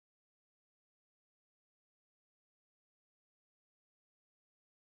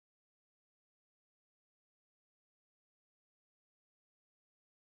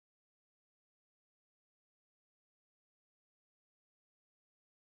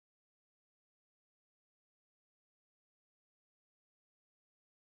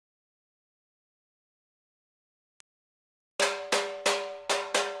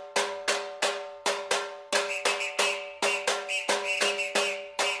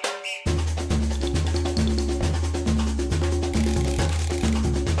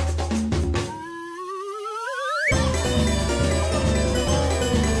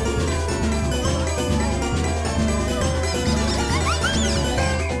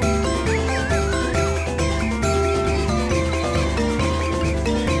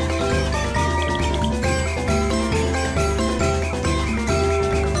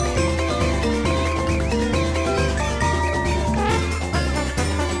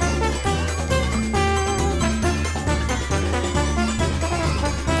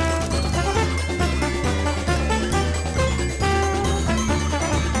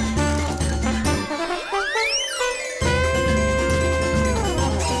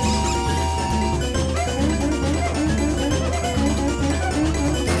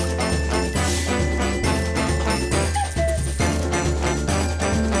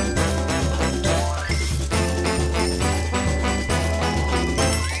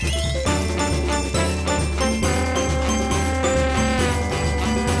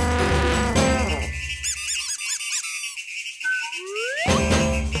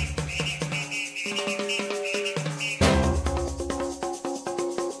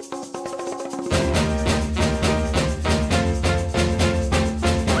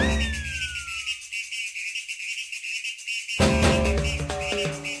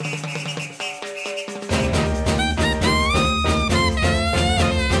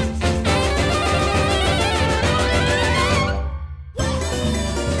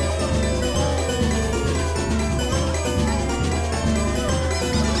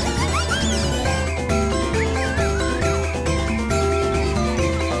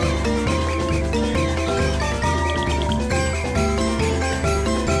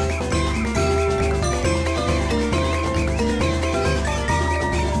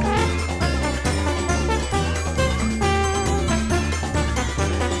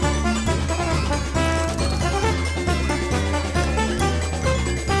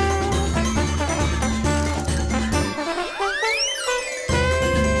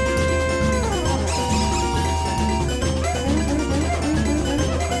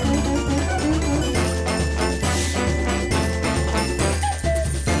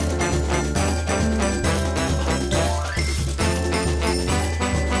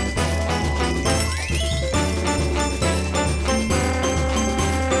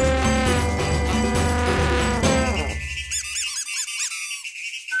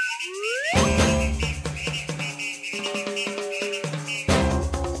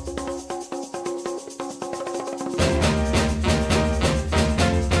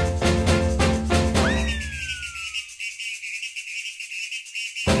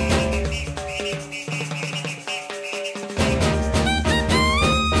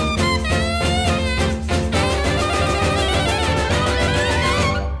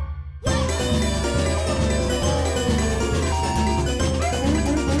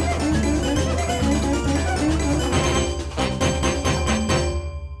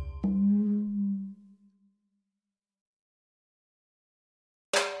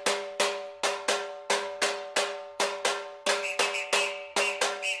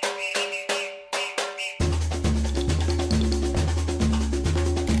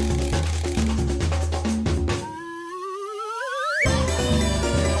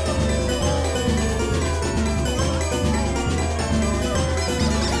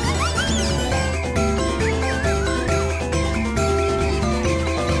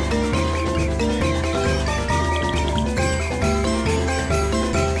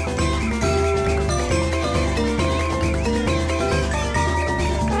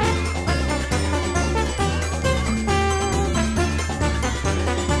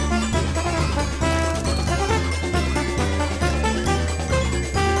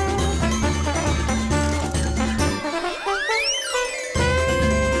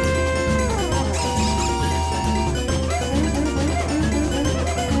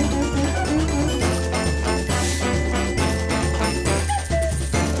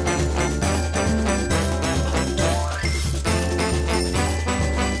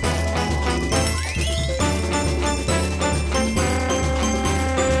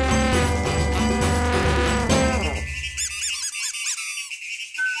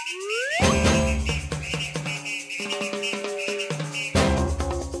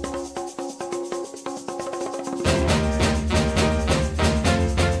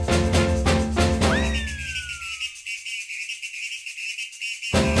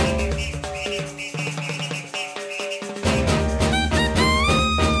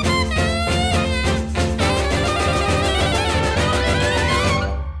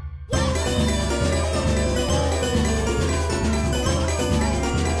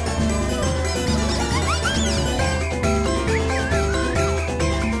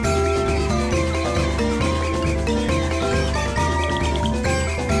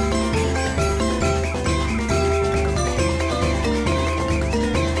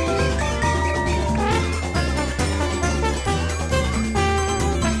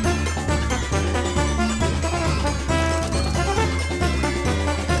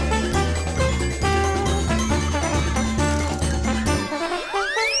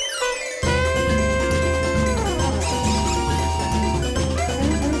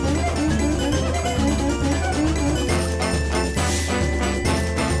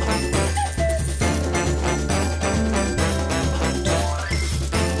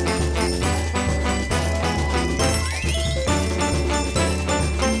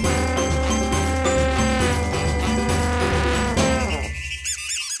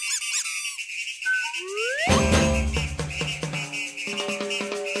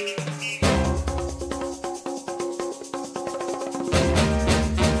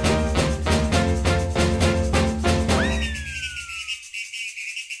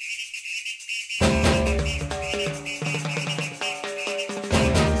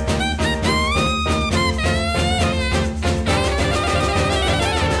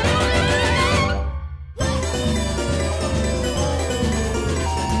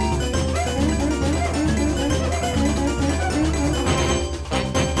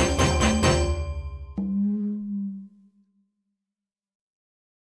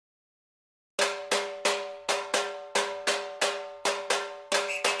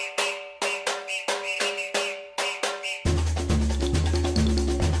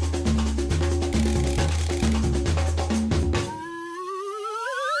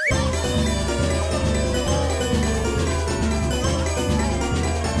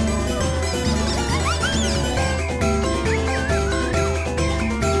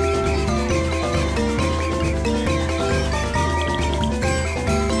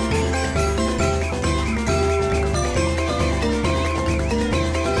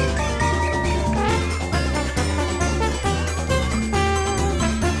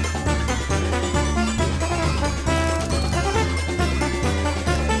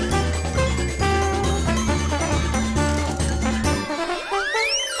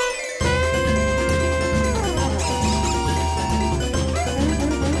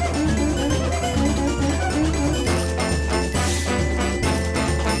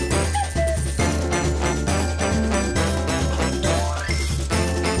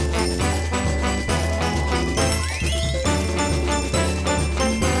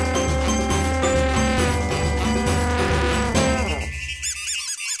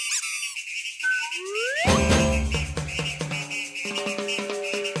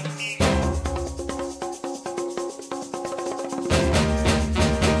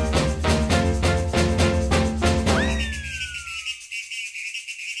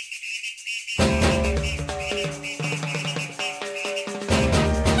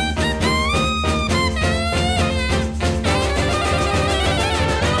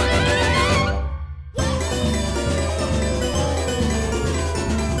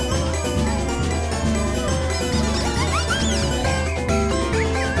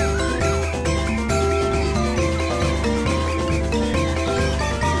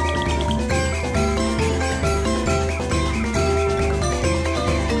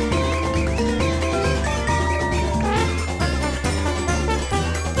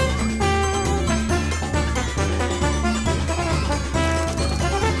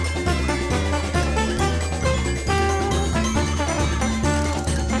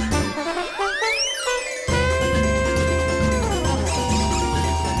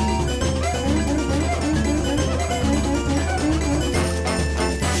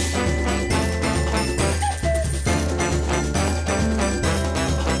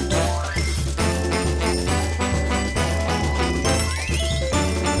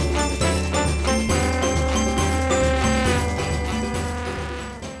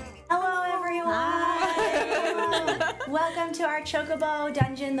welcome to our Chocobo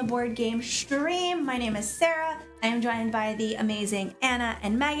Dungeon, the board game stream. My name is Sarah. I am joined by the amazing Anna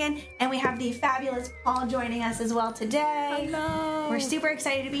and Megan, and we have the fabulous Paul joining us as well today. Hello. We're super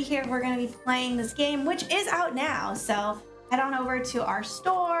excited to be here. We're going to be playing this game, which is out now, so head on over to our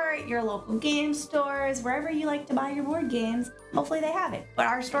store, your local game stores, wherever you like to buy your board games. Hopefully they have it, but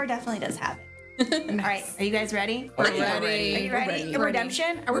our store definitely does have it. Nice. All right, are you guys ready? We're Are ready. you ready?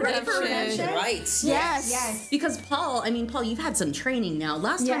 Redemption? Are we ready for redemption? Right. Yes. Because Paul, you've had some training now.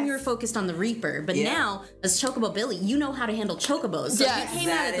 Last time you were focused on the Reaper, but now, as Chocobo Billy, you know how to handle Chocobos. So you came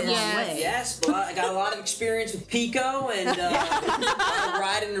at it the wrong way. Yes, well, I got a lot of experience with Pico, and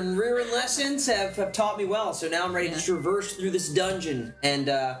riding and rearing lessons have taught me well. So now I'm ready to traverse through this dungeon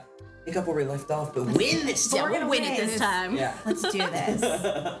and pick up where we left off, but win this time. We're gonna win it this time. Yeah. Let's do this.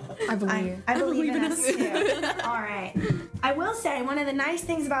 I believe. I believe in us too. All right. I will say one of the nice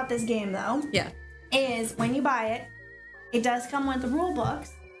things about this game, though, is when you buy it, it does come with the rule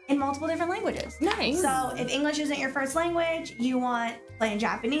books in multiple different languages. Nice. So if English isn't your first language, you want to play in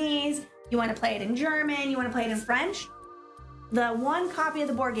Japanese, you want to play it in German, you want to play it in French. The one copy of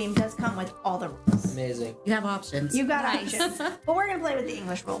the board game does come with all the rules. Amazing. You have options. You've got options. But we're going to play with the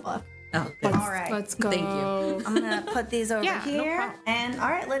English rule book. Oh, good. All right. Let's go. Thank you. I'm going to put these over No here. problem. And all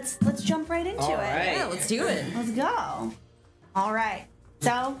right, let's jump right into All it. right. Yeah, let's do it. Let's go. All right.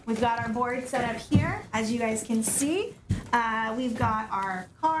 So we've got our board set up here. As you guys can see, we've got our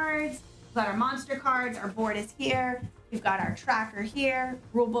cards. We've got our monster cards. Our board is here. We've got our tracker here.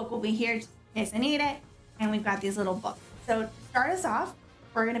 Rule book will be here just in case I need it. And we've got these little books. So to start us off,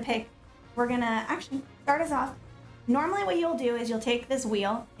 we're going to actually start us off. Normally what you'll do is you'll take this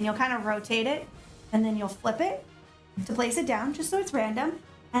wheel and you'll kind of rotate it and then you'll flip it to place it down just so it's random.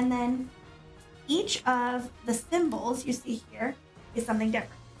 And then each of the symbols you see here is something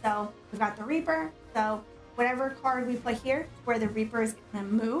different. So we've got the Reaper. So whatever card we put here, where the Reaper is going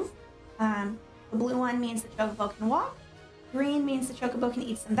to move. The blue one means the Chocobo can walk. Green means the Chocobo can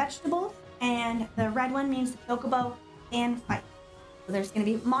eat some vegetables. And the red one means the Chocobo can fight. So there's going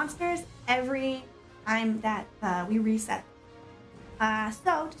to be monsters every time that we reset.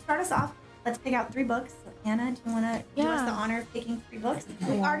 So to start us off, let's pick out 3 books. So Anna, do you want to do us the honor of picking 3 books?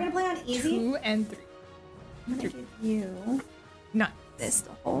 We are going to play on easy. 2 and 3. I'm going to give you this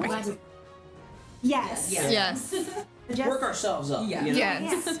to hold. Yes. Yes. So just, Work ourselves up. Yeah. You know?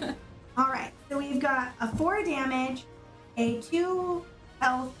 Yes. All right. So we've got a 4 damage, a 2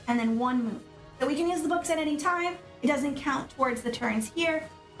 health, and then 1 move. So we can use the books at any time. It doesn't count towards the turns here,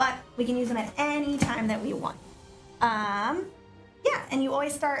 but we can use them at any time that we want. And you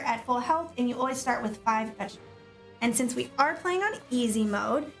always start at full health, and you always start with 5 vegetables. And since we are playing on easy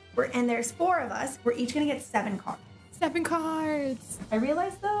mode, and there's 4 of us, we're each gonna get 7 cards. 7 cards. I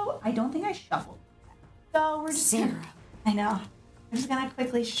realized though, I don't think I shuffled. So we're just I know. I'm just gonna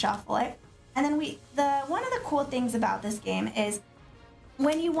quickly shuffle it. And then one of the cool things about this game is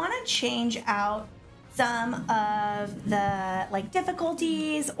when you want to change out some of the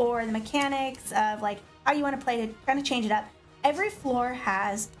difficulties or the mechanics of how you want to play to kind of change it up, every floor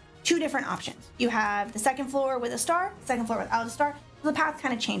has 2 different options. You have the second floor with a star, the second floor without a star. So the path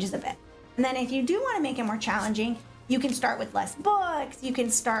kind of changes a bit. And then if you do want to make it more challenging, you can start with less books, you can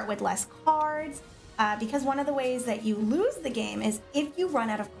start with less cards, because one of the ways that you lose the game is if you run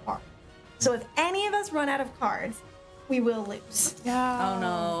out of cards. So if any of us run out of cards, we will lose. Yeah. Oh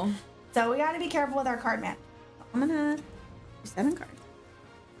no. So we got to be careful with our card man. I'm gonna do 7 cards.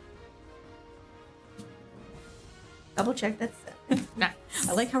 Double check that's 7. Nice.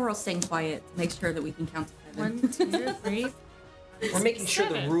 I like how we're all staying quiet to make sure that we can count to 7. 1, 2, 3. We're making sure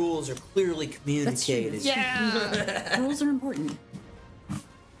the 7. rules are clearly communicated. Yeah. Rules are important.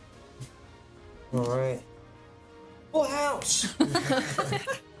 All right. Full house.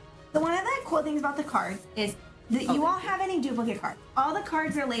 So one of the cool things about the cards is that you won't have any duplicate cards. All the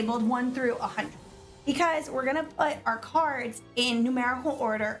cards are labeled 1 through 100 because we're gonna put our cards in numerical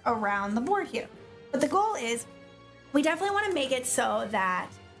order around the board here. But the goal is we definitely want to make it so that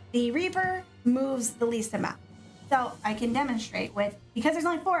the Reaper moves the least amount. So I can demonstrate because there's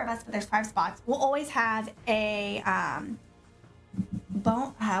only 4 of us, but there's 5 spots. We'll always have a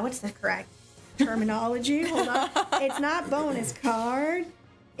what's the correct terminology? Hold on. It's not bonus card.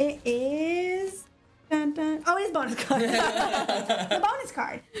 It is it is bonus card. The bonus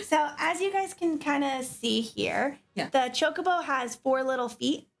card. So as you guys can kind of see here, the Chocobo has 4 little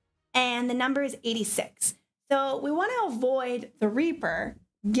feet and the number is 86. So we want to avoid the Reaper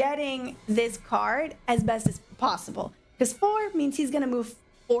getting this card as best as possible because 4 means he's going to move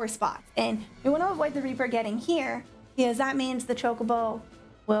 4 spots. And we want to avoid the Reaper getting here because that means the Chocobo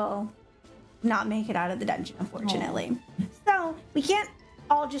will not make it out of the dungeon, unfortunately. So we can't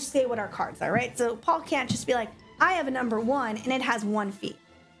all just say what our cards are, right? So Paul can't just be like, I have a number 1 and it has 1 feet.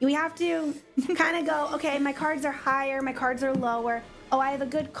 We have to kind of go, okay, my cards are higher, my cards are lower. Oh, I have a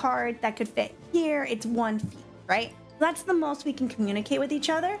good card that could fit here. It's 1 feet, right? That's the most we can communicate with each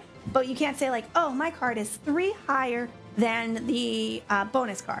other. But you can't say like, oh, my card is 3 higher than the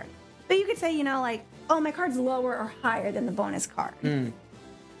bonus card. But you could say, you know, like, oh, my card's lower or higher than the bonus card.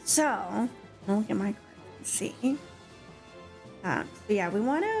 So, I'll look at my card and see. So yeah, we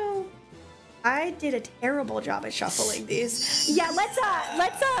want to. I did a terrible job at shuffling these. Yeah, let's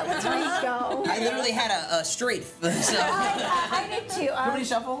re-go. I literally had a straight. So. I did too. Can we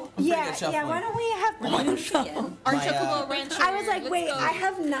shuffle? I'm pretty good at shuffling. Yeah. Why don't we have one shuffle? Our Chocobo Rancher. I was like, wait, I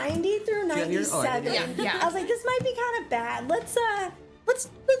have 90 through 97. Yeah. I was like, this might be kind of bad. Let's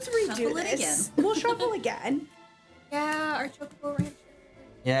redo Shuffle it this. again. We'll shuffle again. Yeah, our Chocobo Rancher.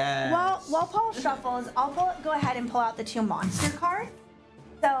 Yeah. While Paul shuffles, I'll go ahead and pull out the 2 monster cards.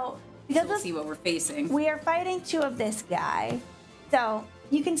 So because We'll see what we're facing. we are fighting 2 of this guy, so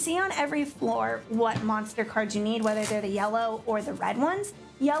you can see on every floor what monster cards you need, whether they're the yellow or the red ones.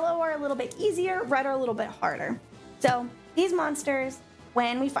 Yellow are a little bit easier, red are a little bit harder. So these monsters,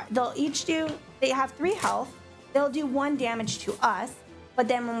 when we fight, they have 3 health. They'll do 1 damage to us, but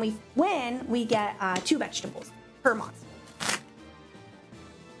then when we win, we get 2 vegetables per monster.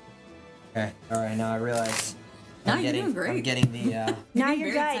 Okay. All right. Now I realize. No, you're doing great. I'm getting the. Now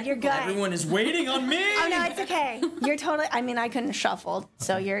you're very good. You're good. Everyone is waiting on me. Oh no, it's okay. You're totally. I mean, I couldn't shuffle,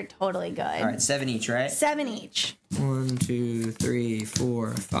 so you're totally good. All right, 7 each, right? 7 each. 1, 2, 3,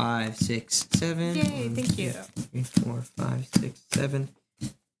 4, 5, 6, 7. Yay, thank you. 3, 4, 5, 6, 7.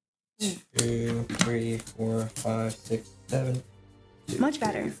 2, 3, 4, 5, 6, 7. Much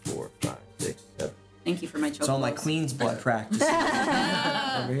better. 3, 4, 5, 6, 7. Thank you for my Chocobos. It's all my cleans blood practice.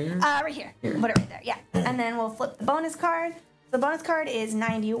 Over here. Right here. Put it right there. Yeah. And then we'll flip the bonus card. The bonus card is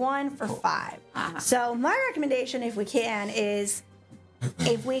 91 for 5. So my recommendation, if we can, is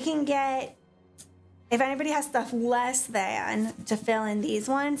if anybody has stuff less than to fill in these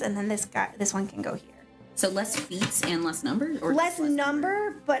ones, and then this one can go here. So less feats and less numbers, or Less just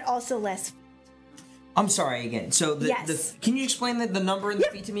number, but also less. I'm sorry again. So Yes. can you explain the number and the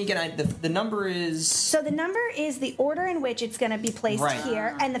feet to me again? The number is. So the number is the order in which it's going to be placed Right.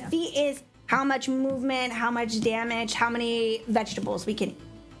 here, and the feat is how much movement, how much damage, how many vegetables we can eat.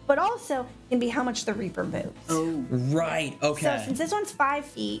 But also can be how much the Reaper moves. Oh, Right. Okay. So since this one's 5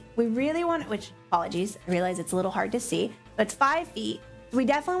 feet, we really want, which apologies, I realize it's a little hard to see, but it's 5 feet. We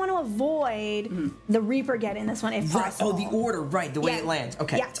definitely want to avoid the Reaper getting this one if Right. possible. Oh, the order. Right. The way Yeah. it lands.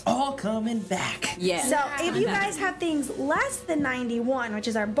 Okay. Yeah. It's all coming back. yeah. So if you guys have things less than 91, which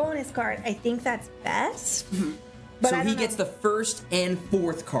is our bonus card, I think that's best. But So I he don't gets know. the first and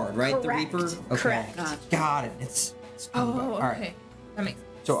fourth card, right? Correct. The Reaper. Okay. Correct. Gotcha. Got it. It's Oh, all right. okay. That makes sense.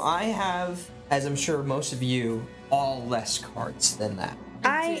 So I have, as I'm sure most of you, all less cards than that.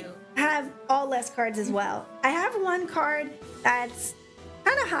 I do. have all less cards as well. I have one card that's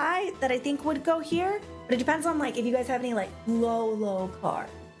kind of high that I think would go here, but it depends on like if you guys have any like low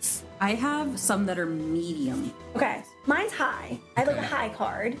cards. I have some that are medium. Okay, mine's high. I have like a high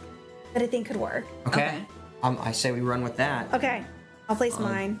card that I think could work. Okay. I say we run with that. Okay, I'll place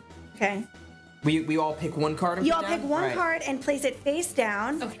mine. Okay, We all pick one card and you put all down? pick one Right. card and place it face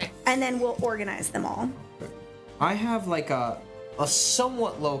down. Okay. And then we'll organize them all. I have like a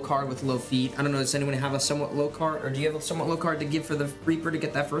somewhat low card with low feet. I don't know, does anyone have a somewhat low card? Or do you have a somewhat low card to give for the Reaper to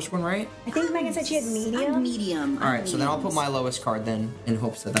get that first one right? I think Megan said she had I'm medium. medium. All right, so then I'll put my lowest card then in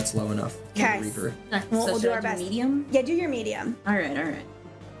hopes that that's low enough for the Okay. Reaper. We'll So do should our I do best. medium? Yeah, do your medium. All right.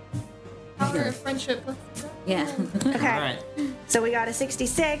 Power of friendship. Let's go. Yeah. Okay. All right. So we got a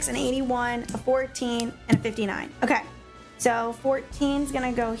 66, an 81, a 14, and a 59. Okay. So 14's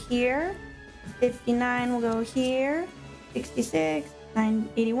gonna go here. 59 will go here. 66,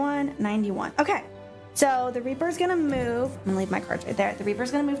 81, 91. Okay. So the Reaper's gonna move. I'm gonna leave my cards right there. The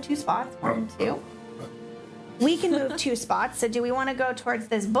Reaper's gonna move 2 spots. 1, 2. We can move 2 spots. So do we want to go towards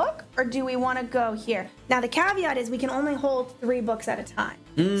this book or do we want to go here? Now the caveat is we can only hold 3 books at a time.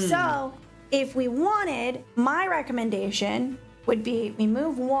 So if we wanted, my recommendation would be we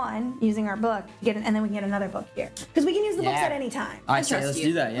move 1 using our book to get and then we can get another book here because we can use the books Yeah. at any time. I say trust let's you.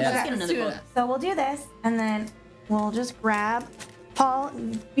 do that, yeah. Let's get Okay. another do book. that. So we'll do this and then we'll just grab Paul,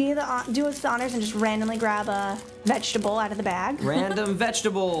 do us the honors and just randomly grab a vegetable out of the bag. Random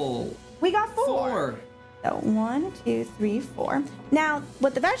vegetable. We got 4. 4. So 1, 2, 3, 4. Now,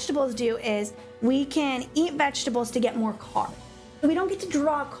 what the vegetables do is we can eat vegetables to get more cards. So we don't get to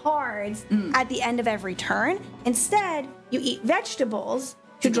draw cards at the end of every turn. Instead, you eat vegetables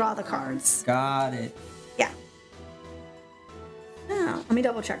to draw the cards. Got it. Yeah. Oh, let me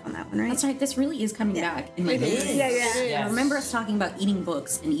double check on that one, right? That's right. This really is coming back in my It is. head. Yeah. Yes. I remember us talking about eating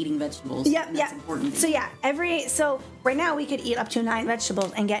books and eating vegetables. Yep, and that's important. So so right now we could eat up to 9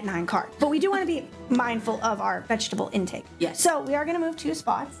 vegetables and get 9 cards. But we do want to be mindful of our vegetable intake. Yes. So we are going to move 2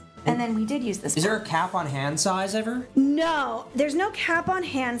 spots. And then we did use this. Is there a cap on hand size ever? No, there's no cap on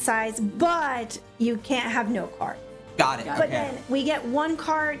hand size, but you can't have no card. Got it. But Okay. then we get 1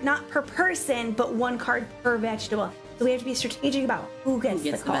 card, not per person, but 1 card per vegetable. So we have to be strategic about who gets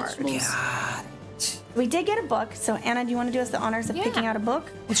gets the the card. vegetables. Got it. We did get a book. So Anna, do you want to do us the honors of Yeah. picking out a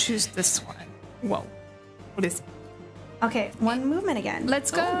book? We'll choose this one. Whoa. What is? Okay, 1 movement again. Let's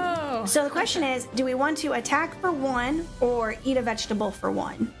go. So the question is, do we want to attack for 1 or eat a vegetable for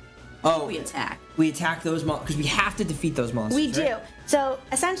 1? Oh, We attack. we attack those monsters because we have to defeat those monsters. We do. right? So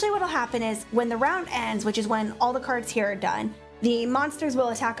essentially what'll happen is when the round ends, which is when all the cards here are done, the monsters will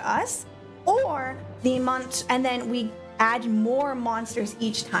attack us, or and then we add more monsters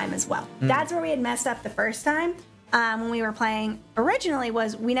each time as well. That's where we had messed up the first time. When we were playing originally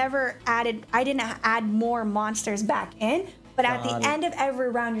was I didn't add more monsters back in, but at the Got it. end of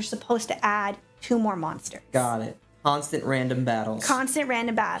every round you're supposed to add 2 more monsters. Got it. Constant random battles. Constant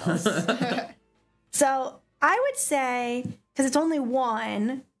random battles. So I would say, because it's only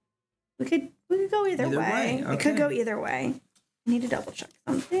 1, we could go either way. It could okay. go either way. I need to double check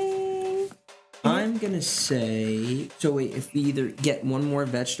something. I'm gonna say. So wait, if we either get 1 more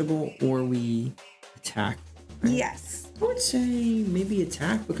vegetable or we attack. Yes. I would say maybe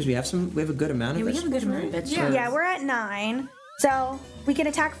attack because we have a good amount of Yeah, we have a vegetables. good amount of vegetables. Yeah, we're at 9. So we can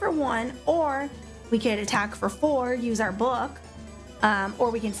attack for 1, or we could attack for 4, use our book,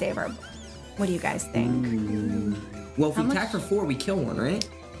 or we can save our book. What do you guys think? Well, if we much- attack for 4, we kill 1, right?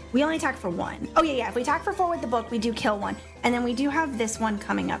 We only attack for 1. Oh, yeah. If we attack for 4 with the book, we do kill 1. And then we do have this one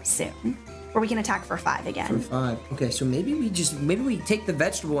coming up soon, where we can attack for 5 For again. 5. Okay, so maybe we take the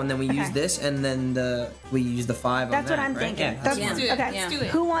vegetable and then we use Okay. this and then we use the 5 on That's what that, I'm right? thinking. Yeah, That's, Yeah. Let's do it. Okay. Yeah. Let's do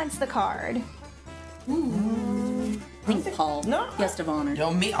it. Who wants the card? I think Paul, No. guest of honor.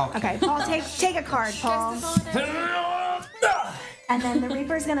 No, me. Okay, Paul, take a card, Paul. And then the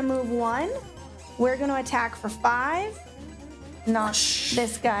Reaper's gonna move 1. We're gonna attack for 5. Knock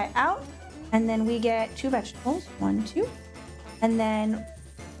this guy out. And then we get 2 vegetables. 1, 2. And then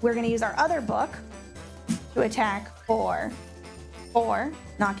we're gonna use our other book to attack for 4.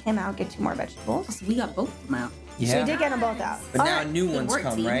 Knock him out, get 2 more vegetables. So we got both of them out. Yeah. So we did get them both out. But All now right. new ones work,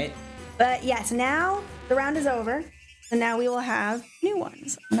 come, team. right? But yes, now the round is over. So now we will have new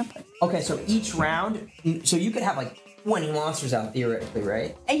ones. I'm gonna put. Okay, so each round, so you could have like 20 monsters out theoretically,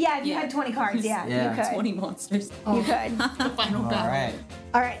 right? Yeah, if you Yeah. had 20 cards, yeah, Yeah. you could. 20 monsters. You could. The final All battle. right.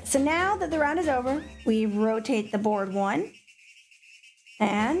 All right, so now that the round is over, we rotate the board 1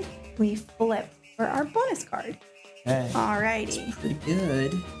 and we flip for our bonus card. Okay. Alrighty. Pretty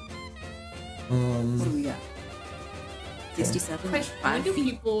good. What do we got? 67. Question: When 5 do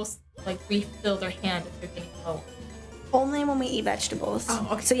feet. people like refill their hand if they're getting low? Only when we eat vegetables. Oh,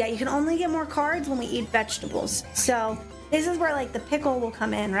 okay. So yeah, you can only get more cards when we eat vegetables. So this is where like the pickle will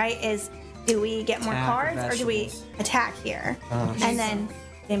come in, right? Is do we get more Attack cards or do we vegetables. attack here? Oh, And then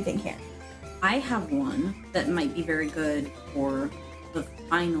same thing here. I have one that might be very good for the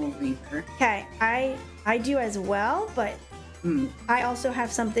final Reaper. Okay, I do as well, but I also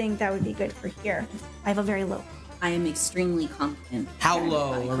have something that would be good for here. I have a very low, I am extremely confident. How in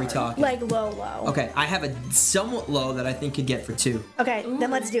low my are we card. talking? like low. Okay, I have a somewhat low that I think could get for 2. Okay,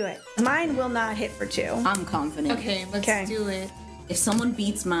 then let's do it. Mine will not hit for 2. I'm confident. Okay, let's Okay. do it. If someone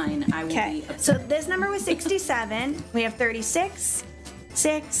beats mine, I will Okay, be upset. so this number was 67. We have 36,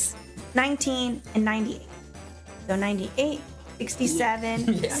 6, 19, and 98. So 98,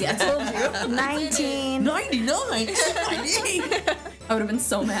 67, See, I told you. 19. 99! I would have been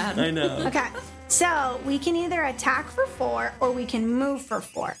so mad. I know. Okay, so we can either attack for 4 or we can move for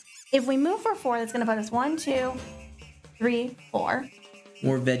 4. If we move for 4, that's going to put us 1, 2, 3, 4.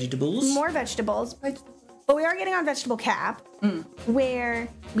 More vegetables. More vegetables. But we are getting on vegetable cap, where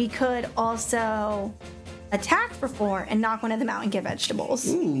we could also attack for 4 and knock one of them out and get vegetables.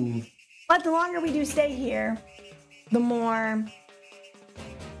 Ooh. But the longer we do stay here, the more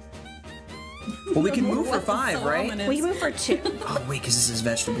Well, we can move for What's the 5, right? ominous? we move for 2. Oh, wait, because this is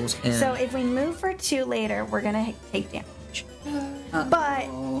vegetables. And So if we move for 2 later, we're gonna take damage. But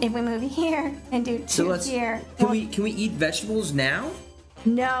if we move here and do 2 So let's. here, Can well, we eat vegetables now?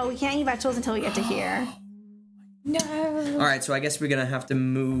 no, we can't eat vegetables until we get to here. No. All right, so I guess we're gonna have to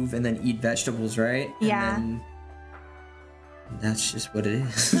move and then eat vegetables, right? Yeah. And then that's just what it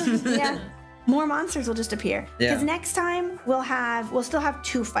is. Yeah. more monsters will just appear. Because next time we'll still have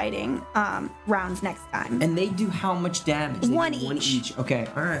 2 fighting rounds next time. And they do how much damage? One One each. each. Okay.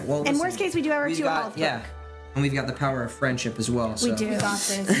 All right. Well. In worst case, we do have our 2 health. Yeah. And we've got the power of friendship as well. So. We do. We got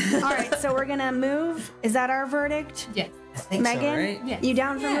this. All right, so we're gonna move. Is that our verdict? Yes. I think Megan, so, right? Yes. you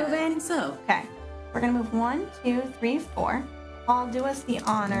down for I moving? think so. Okay. We're gonna move 1, 2, 3, 4. I'll do us the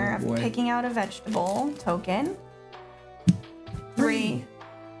honor Oh, boy. of picking out a vegetable token. 3.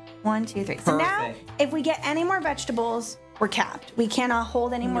 1, 2, 3. So now, Perfect. if we get any more vegetables, we're capped. We cannot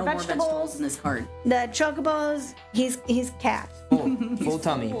hold any more No more vegetables. vegetables in this card. The chocobos, he's capped. Full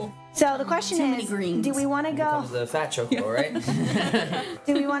tummy. So the question Too many is, greens. do we want to go? Comes the fat chocobo, right?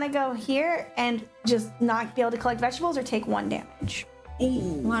 Do we want to go here and just not be able to collect vegetables, or take 1 damage?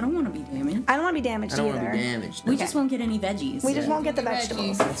 Well, I don't want to be damaged. I don't want to be damaged I don't either. want to be damaged. We just won't get any veggies. We just won't get the Veggies.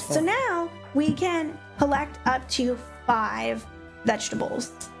 vegetables. That's So now we can collect up to 5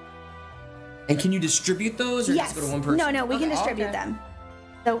 vegetables. And can you distribute those, or Yes. just go to one person? No, we can Okay. distribute Okay. them.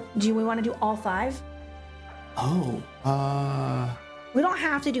 So do we want to do all 5? Oh. We don't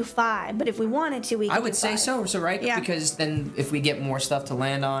have to do 5, but if we wanted to, we could I do would say 5. so. So right, Yeah. because then if we get more stuff to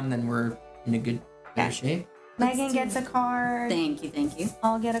land on, then we're in a good Okay. shape. Megan gets a card. Thank you.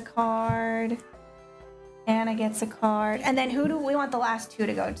 I'll get a card. Anna gets a card. And then who do we want the last 2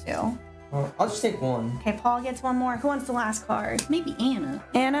 to go to? Well, I'll just take one. Okay, Paul gets 1 more. Who wants the last card? Maybe Anna.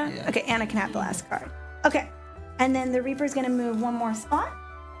 Anna? Yeah. Okay, Anna can have the last card. Okay. And then the Reaper's gonna move 1 more spot.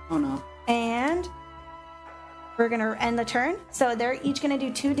 Oh no. And we're gonna end the turn. So they're each gonna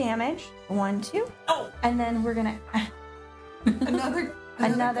do 2 damage. 1, 2. Oh. And then we're gonna Another.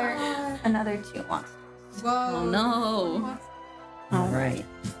 another 2 monsters. Whoa. Oh no. All right.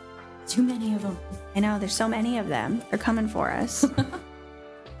 Too many of them. I know there's so many of them. They're coming for us.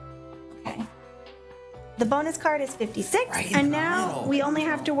 Okay. The bonus card is 56, Right in and the now middle. we only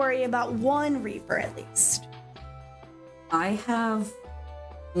have to worry about 1 Reaper at least. I have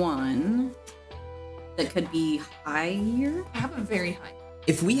 1 that could be higher. I have a very high.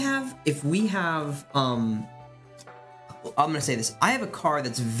 If we have, I'm gonna say this. I have a card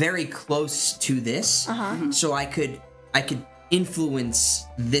that's very close to this, so I could influence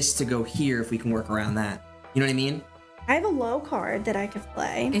this to go here if we can work around that. You know what I mean? I have a low card that I could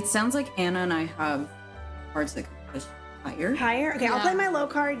play. It sounds like Anna and I have cards that could push higher. Higher? Okay, I'll Yeah. play my low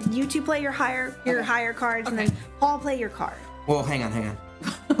card. You 2 play your higher cards, and Okay. then Paul play your card. Well, hang on.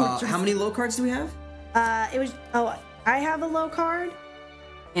 How many low cards do we have? I have a low card.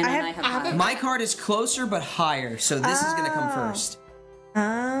 Anna I and I have- have I have higher. My card is closer but higher, so this is gonna come Oh. first.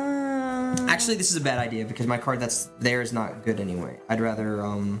 Oh. Actually, this is a bad idea because my card that's there is not good anyway. I'd rather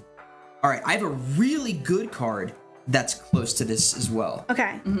All right, I have a really good card that's close to this as well.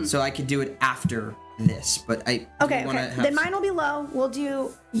 Okay. So I could do it after this, but I Okay, wanna okay. have Then mine will be low. We'll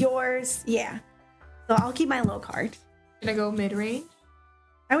do yours. Yeah. So I'll keep my low card. Should I go mid range?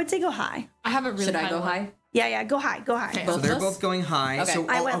 I would say go high. I have a really Should high I go one. high? Yeah, go high. Go high. Okay. So Both they're of us? both going high. Okay. So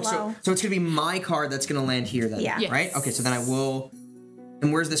I went so, low. so it's gonna be my card that's gonna land here then. Yeah. Yes. Right? Okay, so then I will.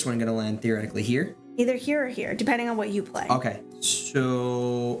 And where's this one gonna land theoretically? Here? Either here or here, depending on what you play. Okay.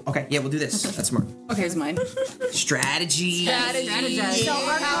 So yeah, we'll do this. That's smart. Okay, here's mine. Strategy. Strategize. So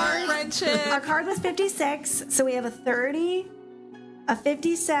our card, Friendship. our card was 56. So we have a 30, a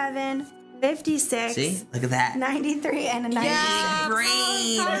 57, 56, See? Look at that. 93, and a 96.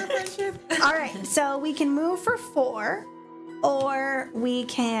 Brain. All right, so we can move for 4, or we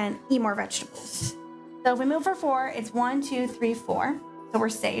can eat more vegetables. So if we move for 4, it's 1, 2, 3, 4. So we're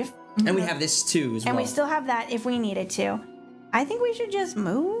safe. And we have this too as And well. we still have that if we needed to. I think we should just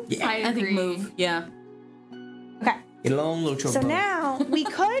move. Yeah. I I think agree. move. Yeah. Okay. Get along, little chocobo. So now we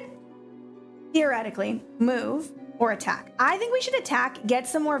could theoretically move or attack. I think we should attack, get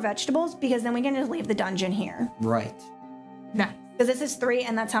some more vegetables, because then we can just leave the dungeon here. Right. Nice. Because this is 3,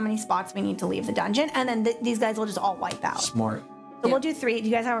 and that's how many spots we need to leave the dungeon. And then these guys will just all wipe out. Smart. So we'll do 3. Do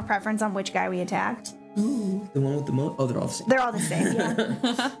you guys have a preference on which guy we attacked? Ooh, the one with the most. Oh, they're all the same. They're all the same,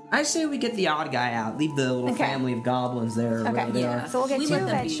 yeah. I say we get the odd guy out. Leave the little Okay. family of goblins there. or Okay, whatever they yeah. are. So we'll get We 2 let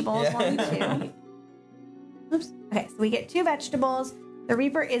them be. vegetables. Yeah. 1, 2. Oops. Okay, so we get 2 vegetables. The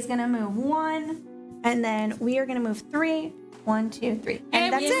Reaper is going to move 1, and then we are going to move 3. 1, 2, 3.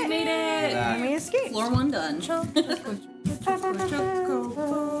 And that's we it. made it. And we escaped. Floor 1 done.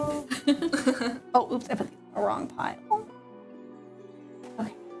 Oh, oops, I put the wrong pile.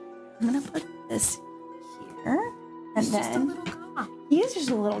 Okay, I'm gonna put this here, and Just a then little guy. he is just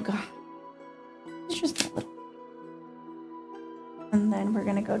a little guy. He's just a little. And then we're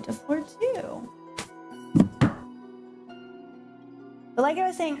gonna go to floor 2. But like I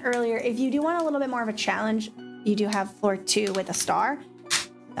was saying earlier, if you do want a little bit more of a challenge, you do have floor 2 with a star.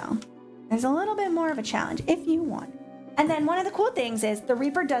 So There's a little bit more of a challenge if you want. And then one of the cool things is the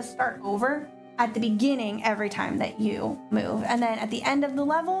Reaper does start over at the beginning every time that you move. And then at the end of the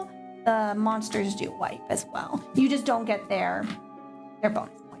level, the monsters do wipe as well. You just don't get their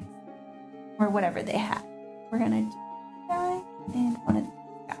bonus points or whatever they have. We're gonna do this guy and one of these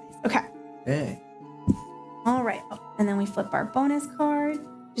guys. Okay. Hey. All right. Oh, and then we flip our bonus card,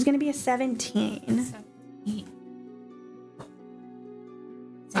 which is gonna be a 17.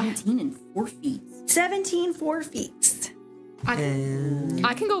 17 and 4 feet. 17 4 feet. I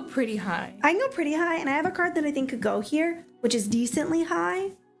can go pretty high. I can go pretty high, and I have a card that I think could go here, which is decently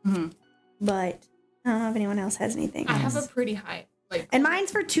high. Mm-hmm. But I don't know if anyone else has anything. I have a pretty high. And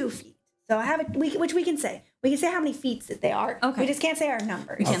mine's for 2 feet. So I have it, which we can say. We can say how many feet that they are. Okay. We just can't say our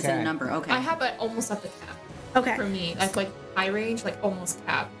number. We can't say the number. Okay. I have it almost at the cap. Okay. For me, that's like high range, like almost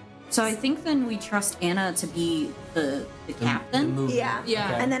cap. So I think then we trust Anna to be the captain. Yeah. Yeah.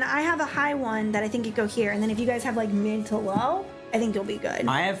 Okay. And then I have a high one that I think could go here. And then if you guys have like mid to low, I think you'll be good.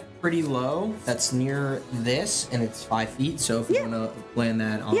 I have pretty low. That's near this, and it's 5 feet. So if you want to plan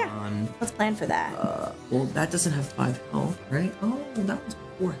that on, Let's plan for that. well, that doesn't have 5 health, right? Oh, that one's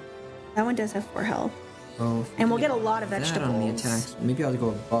 4. That one does have 4 health. Oh, And we'll get a lot of that vegetables. on the attacks. Maybe I'll go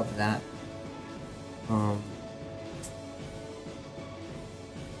above that.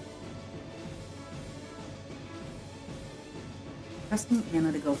 Trusting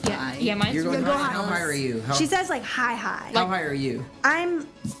Anna to go high. Yeah, mine's You're going go high. high. How high are you? She says like high. How high are you? I'm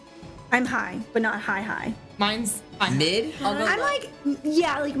high, but not high. Mine's high. Mid? I'll go I'm low. like,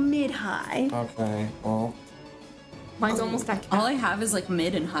 like mid high. Okay. Well, Mine's almost at cap. All I have is like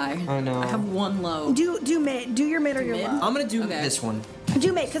mid and high. I know. I have 1 low. Do mid. Do your mid or your mid? low. I'm gonna do Okay. this one.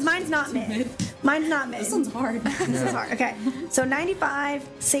 Do mid, because mine's not mid. Mine's not mid. This one's hard. This is hard. Okay. So 95,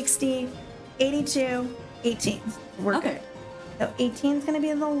 60, 82, 18. We're Okay. good. So 18 is going to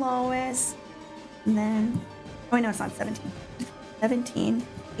be the lowest. And then, oh, no, it's not 17. 17,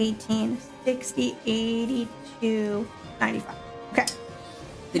 18, 60, 82, 95. Okay.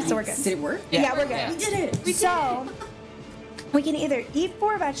 So we're good. Did it work? Yeah, we're good. We did it. So we can either eat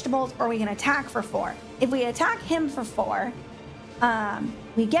 4 vegetables or we can attack for 4. If we attack him for 4,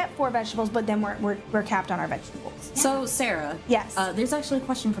 we get 4 vegetables, but then we're capped on our vegetables. So Sarah, Yes. there's actually a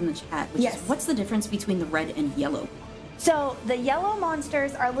question from the chat, which Yes. is what's the difference between the red and yellow? So the yellow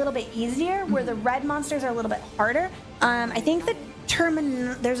monsters are a little bit easier, where the red monsters are a little bit harder. I think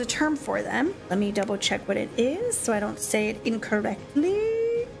there's a term for them. Let me double check what it is so I don't say it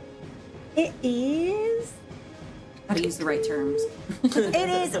incorrectly. It is. How to use the right terms. It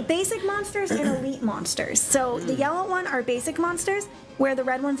is basic monsters and elite monsters. So the yellow one are basic monsters, where the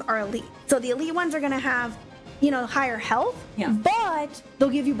red ones are elite. So the elite ones are going to have, higher health, but they'll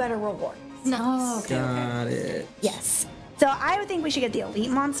give you better rewards. Oh, okay. Got it. Yes. So I would think we should get the elite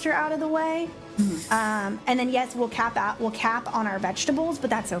monster out of the way, and then yes, we'll cap on our vegetables, but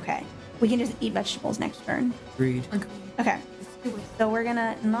that's okay. We can just eat vegetables next turn. Agreed. Okay. So we're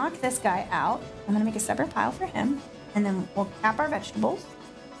gonna knock this guy out. I'm gonna make a separate pile for him, and then we'll cap our vegetables.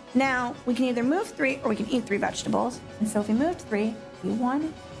 Now we can either move 3 or we can eat 3 vegetables. And so if we moved 3, we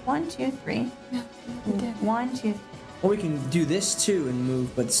 1, 2, 3. 1, 2. Or we can do this too and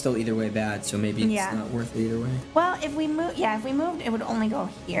move, but still either way bad. So maybe it's not worth it either way. Well, if we moved, it would only go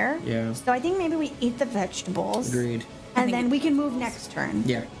here. Yeah. So I think maybe we eat the vegetables. Agreed. And then we can move next turn.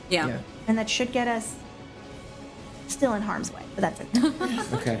 Yeah. Yeah. And that should get us still in harm's way, but that's okay.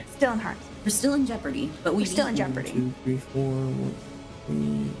 Okay. Still in harm's way. We're still in jeopardy, but We're still in 1, jeopardy. 2, 3, 4. 1,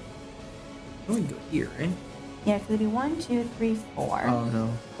 3. Oh, we can go here, right? Yeah, it could be 1, 2, 3, 4. Oh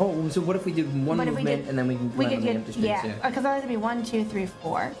no. Oh, so what if we did one What if we movement did- and then we can We land could on the get, empty space? yeah, because otherwise it'd be 1, 2, 3,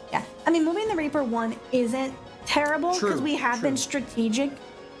 4. Yeah. I mean, moving the Reaper 1 isn't terrible because True, we have been true. strategic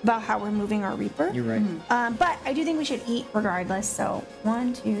about how we're moving our Reaper. You're right. But I do think we should eat regardless. So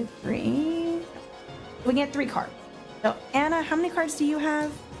 1, 2, 3. We get 3 cards. So Anna, how many cards do you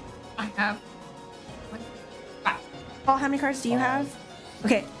have? I have 5. Paul, how many cards do you have?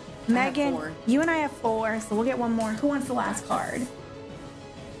 Okay. I have Megan, 4. you and I have 4, so we'll get 1 more. Who wants the last card?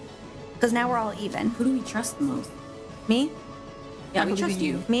 Because now we're all even. Who do we trust the most? Me? Yeah, I we believe trust in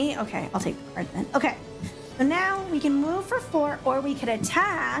you. you. Me? Okay, I'll take the card then. Okay. So now we can move for 4, or we could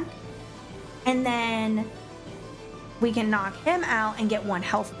attack, and then we can knock him out and get 1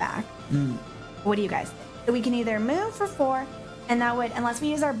 health back. What do you guys think? So we can either move for 4, and that would, unless we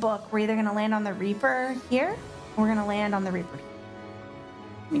use our book, we're either going to land on the Reaper here, or we're going to land on the Reaper here.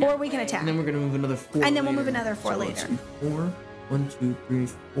 Or we can attack. And then we're gonna move another 4. And then we'll later. move another 4 So let's later. do 4. 1, 2, 3,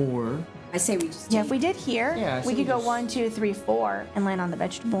 4. I say we just. Yeah, if we did here, Yeah, I we say could go just- 1, 2, 3, 4, and land on the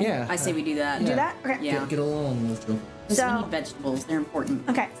vegetable. Yeah. I say we do that. Do that? Okay. Yeah. Get along, Mojo. Because So- we need vegetables. They're important.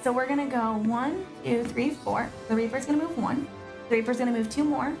 Okay, so we're gonna go 1, 2, 3, 4. The Reaper's gonna move 1. The Reaper's gonna move 2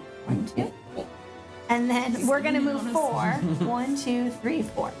 more. 1, 2. And then we're gonna move 4. 1, 2, 3,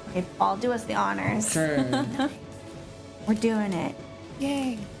 4. Okay, Paul, do us the honors. Turn. We're doing it.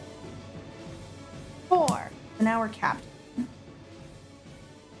 Yay. 4. So now we're capped.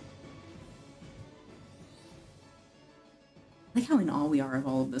 Like how in awe we are of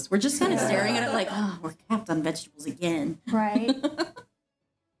all of this. We're just kind of staring at it like, oh, we're capped on vegetables again. Right? Look,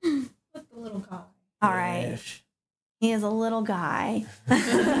 the little guy. All right. He is a little guy. All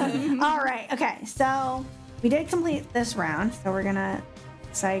right. Okay. So we did complete this round. So we're going to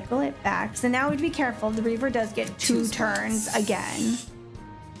cycle it back. So now we'd be careful. The Reaper does get 2 turns again.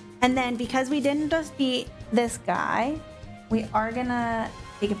 And then because we didn't defeat this guy, we are going to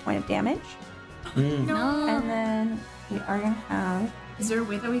take a point of damage. No. And then we are going to have... Is there a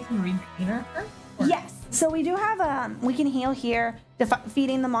way that we can regain our heart? Yes. So we do have we can heal here.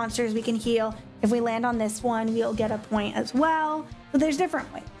 Feeding the monsters, we can heal. If we land on this one, we'll get a point as well. So there's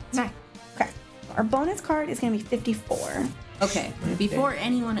different ways. Nice. Okay. Our bonus card is going to be 54. Okay. Before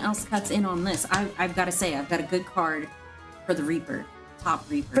anyone else cuts in on this, I've got to say, I've got a good card for the Reaper. Top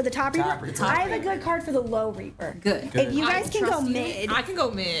Reaper. For the top Reaper? Top Reaper. I have a good card for the low Reaper. Good. If you I guys can go trust you. mid. I can go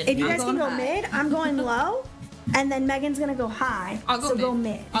mid. If you I'm guys can going go high. mid, I'm going low. And then Megan's going to go high. I'll go so mid. go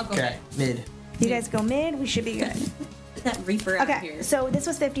mid. I'll go Okay, mid. If you guys go mid, we should be good. Get that Reaper out Okay, here. so this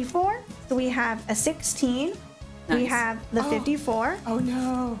was 54. So we have a 16. We Nice. have the 54. Oh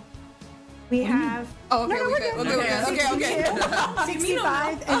no. We have... Oh, okay, No, we're good. Okay.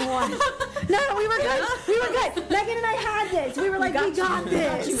 65 and 1. No, we were good. We were good. Megan and I had this. We were like, we got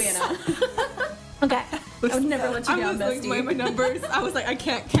this. you, Anna. Okay. I would never let you down, like, bestie. my numbers. I was like, I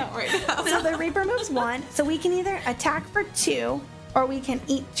can't count right now. So the Reaper moves 1. So we can either attack for 2 or we can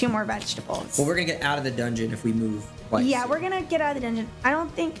eat 2 more vegetables. Well, we're gonna get out of the dungeon if we move twice. Yeah, we're going to get out of the dungeon. I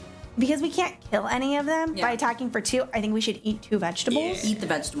don't think... Because we can't kill any of them Yeah. by attacking for 2, I think we should eat 2 vegetables. Eat the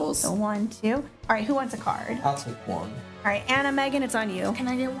vegetables. So 1, 2. All right, who wants a card? All I'll take 1. right, Anna, Megan, it's on you. Can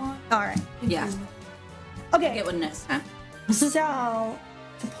I get one? All right. Yeah. Okay. Get one next time. So,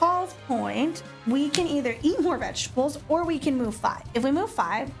 to Paul's point, we can either eat more vegetables or we can move 5. If we move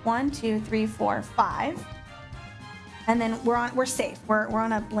 5, 1, 2, 3, 4, 5, and then we're safe. We're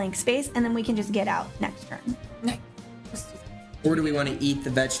on a blank space, and then we can just get out next turn. Nice. Or do we want to eat the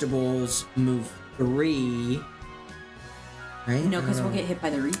vegetables, move 3? Right? No, because we'll get hit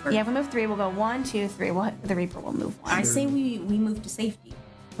by the Reaper. Yeah, if we move 3, we'll go 1, 2, 3. The Reaper will move 1. I say we move to safety.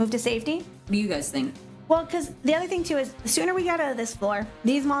 Move to safety. What do you guys think? Well, because the other thing too is the sooner we get out of this floor,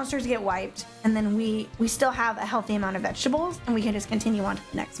 these monsters get wiped, and then we still have a healthy amount of vegetables, and we can just continue on to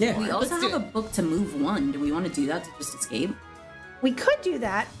the next Yeah. floor. We also Let's do have a book to move 1. Do we want to do that to just escape? We could do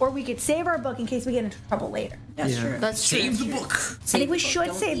that, or we could save our book in case we get into trouble later. That's Yeah. true. That's Save true. the book. I think we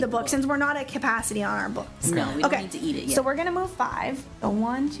should save the book since we're not at capacity on our books. No, we don't need to eat it yet. So we're gonna move 5. So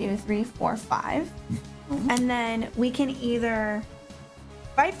 1, 2, 3, 4, 5. And then we can either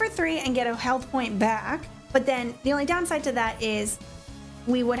fight for 3 and get a health point back. But then the only downside to that is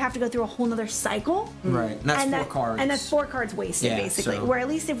we would have to go through a whole nother cycle. Right. And that's 4 cards. And that's 4 cards wasted, Yeah, basically. so- Where at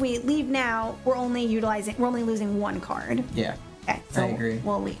least if we leave now, we're only losing 1 card. Yeah. Okay, so I agree.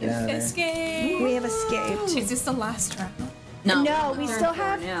 we'll leave. Yeah. Escape. We have escaped. Is this the last round? No, we're we on still third floor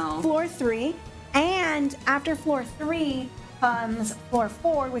have now. floor 3, and after floor 3 comes floor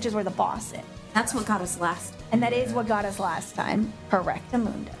 4, which is where the boss is, That's what got us last. and that is what got us last time.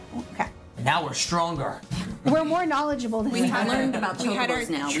 Correctamundo. Okay, Now we're stronger. we're more knowledgeable than we I are. learned about we had our Chocobos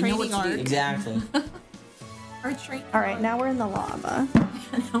now. We know what training to arc. do. Exactly. Our training. All right, now we're in the lava.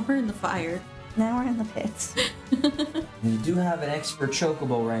 Now we're in the fire. Now we're in the pits. We do have an expert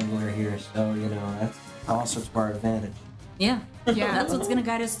Chocobo Wrangler here, so, that's also to our advantage. Yeah. Yeah. That's what's gonna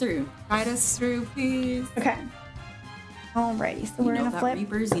guide us through. Guide us through, please. Okay. Alrighty, so You we're know gonna about flip.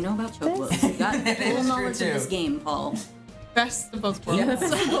 Reapers, you know about Chocobos. You got That is full true, knowledge of too. this game, Paul. Best of both worlds.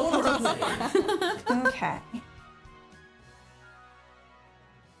 Okay.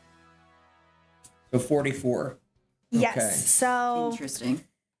 So 44. Yes. Okay. So, Interesting.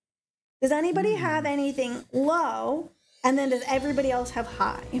 does anybody have anything low? And then does everybody else have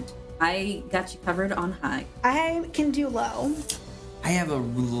high? I got you covered on high. I can do low. I have a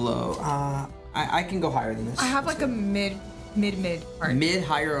low. I can go higher than this. I have like a mid part. Mid,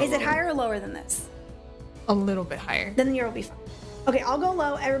 higher, or Is it lower? higher or lower than this? A little bit higher. Then yours will be fine. Okay, I'll go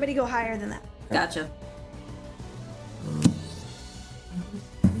low. Everybody go higher than that. Gotcha.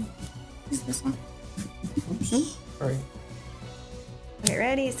 Is this one? Oops. Sorry. Okay,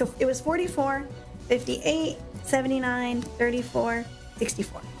 ready? So it was 44, 58, 79, 34,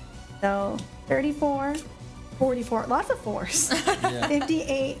 64. So 34, 44, lots of fours.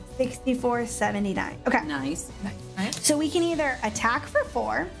 58, 64, 79. Okay. Nice. So we can either attack for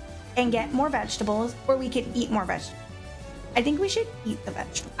 4 and get more vegetables, or we could eat more vegetables. I think we should eat the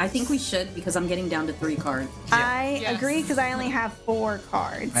vegetables. I think we should because I'm getting down to 3 cards. I agree because I only have 4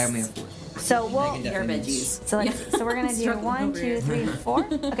 cards. I only have 4. So we'll Megan Your definitely veggies. so let's see. So we're gonna do Struggling 1, over 2, here. 3, 4.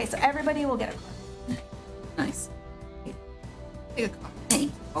 Okay, so everybody will get a card. Nice. Take a call. Thank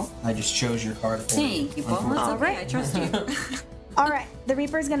you, Paul. I just chose your card for Thank you, Paul. That's All okay. right. I trust you. All right, the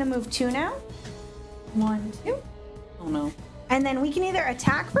Reaper's gonna move 2 now. 1, 2. Oh no. And then we can either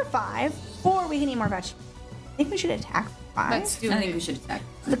attack for 5 or we can eat more vegetables. I think we should attack for 5. Let's do I it. think we should attack.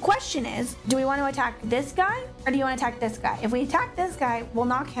 The question is, do we want to attack this guy or do you want to attack this guy? If we attack this guy, we'll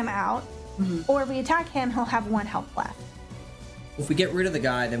knock him out. Or if we attack him, he'll have 1 health left. If we get rid of the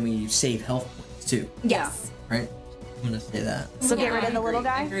guy, then we save health points too, Yes. right? I'm gonna say that. So get Yeah, rid of I the little I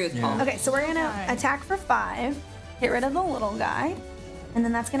guy. agree with Yeah. Paul. Okay, so we're gonna Okay. attack for 5, get rid of the little guy, and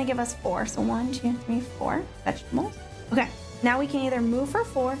then that's gonna give us 4. So 1, 2, 3, 4 vegetables. Okay, now we can either move for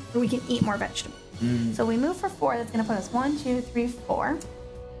 4 or we can eat more vegetables. So we move for 4. That's gonna put us 1, 2, 3, 4.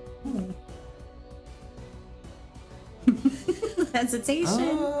 Hesitation.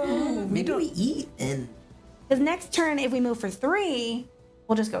 Oh, maybe we eat and. Because next turn, if we move for 3,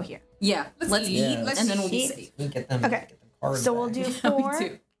 we'll just go here. Yeah. Let's eat, Yeah. Let's and then we'll be eat. safe. We get them. Okay. Get them cards So we'll back. do Me 4.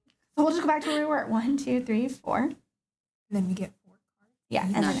 too. So we'll just go back to where we were. 1, 2, 3, 4. And then we get 4 cards. Yeah,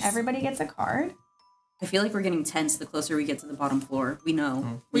 and then Nice. everybody gets a card. I feel like we're getting tense the closer we get to the bottom floor. We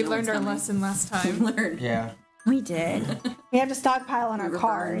know. We know learned what's our coming. lesson last We time. learned. Yeah. We did. We have to stockpile on our were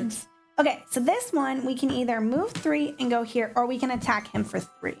cards. Okay, so this one, we can either move 3 and go here, or we can attack him for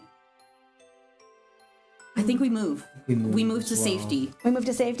 3. I think we move. We move as to well. safety. We move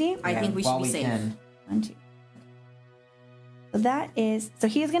to safety? I think we should while be safe. can. 1, 2. So that is, so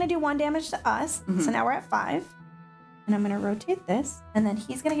he's going to do 1 damage to us. So now we're at 5. And I'm going to rotate this, and then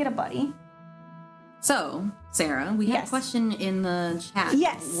he's going to get a buddy. So, Sarah, we had Yes. a question in the chat.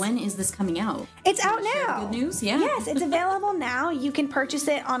 Yes. When is this coming out? It's out Share now. Good news? Yeah. Yes, it's available now. You can purchase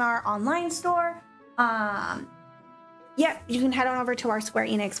it on our online store. Yep, you can head on over to our Square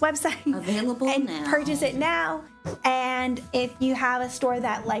Enix website Available and now. purchase it now. And if you have a store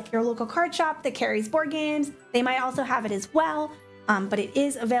that, like your local card shop that carries board games, they might also have it as well. But it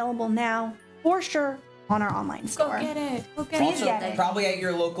is available now for sure on our online Go store. get it. Go get Please it. get it. Probably at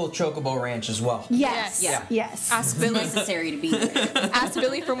your local Chocobo ranch as well. Yes. Yes. Yes. Ask Billy. Necessary to be there. Ask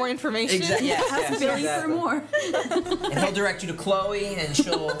Billy for more information. Exactly. Yes, Ask yes, Billy exactly. for more. And he'll direct you to Chloe, and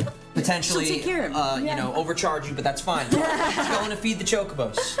she'll potentially, She'll take care of him. you know, overcharge you, but that's fine. She's going to feed the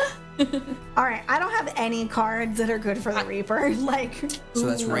Chocobos. All right. I don't have any cards that are good for the Reaper. Like, So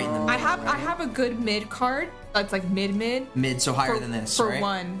that's right in the middle. I have right? a good mid card that's like mid Mid, so higher for, than this, for right?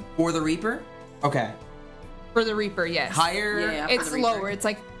 1 For the Reaper? Okay. for the Reaper. Yes. Higher, Yeah. for It's the Reaper. lower. It's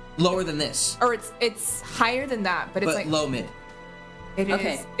like lower than this, or it's higher than that, but it's but like low mid. it is.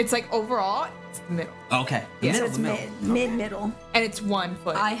 Okay. It's like overall it's the middle, Okay. The Yeah. so middle, it's the middle. middle. and it's 1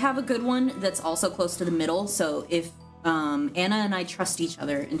 foot. I have a good one that's also close to the middle. So if Anna and I trust each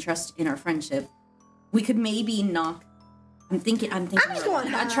other and trust in our friendship, we could maybe knock. I'm thinking. I'm just going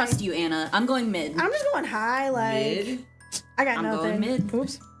I high. trust you, Anna. I'm going mid. I'm just going high. Like, Mid? I got I'm nothing. going mid.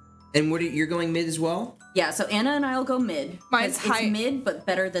 Oops. And what you're going mid as well? Yeah. So Anna and I'll go mid. 'cause Mine's it's high. mid, but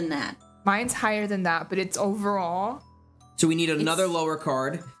better than that. Mine's higher than that, but it's overall. So we need another lower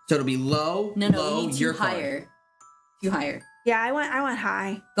card. So it'll be low, No, low, we need your two card. higher. Two higher. Yeah, I went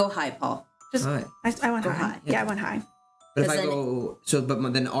high. Go high, Paul. Just Alright. I went Go high. high. Yeah, I went high. But if I Because then- go, so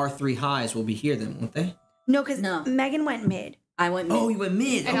but then our 3 highs will be here then, won't they? No, because No. Megan went mid. I went mid. Oh, you went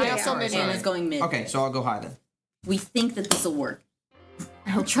mid. And okay, I also sorry, mid. sorry. Anna's going mid. Okay, so I'll go high then. We think that this will work.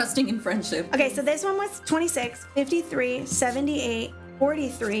 We're trusting in friendship. Okay, so this one was 26, 53, 78,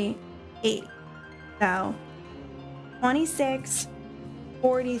 43, 80. So 26,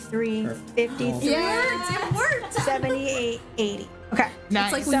 43, 53, It worked. 78, 80. Okay.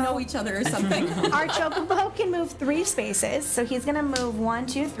 Nice. It's like we know each other or something. Our Chocobo can move 3 spaces, so he's gonna move 1,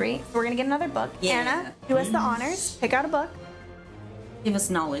 2, 3. So we're gonna get another book. Yeah. Anna, do us the honors. Pick out a book. Give us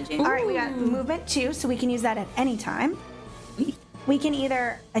knowledge. Anna. All right, we got movement 2, so we can use that at any time. We can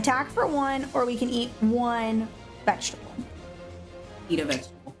either attack for 1 or we can eat 1 vegetable. Eat a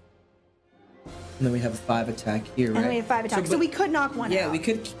vegetable. And then we have a 5 attack here, right? And then we have 5 attacks. So but- we could knock 1 Yeah, out. we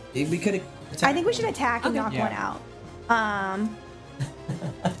could attack. I think we should attack and Okay. knock Yeah. 1 out.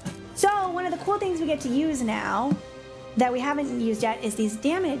 So one of the cool things we get to use now that we haven't used yet is these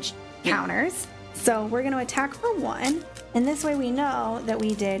damage counters. So we're going to attack for 1. And this way we know that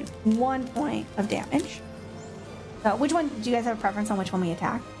we did 1 point of damage. So which one, do you guys have a preference on which one we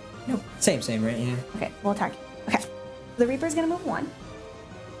attack? Same, right? Yeah. Okay, we'll attack. Okay, the Reaper's gonna move 1.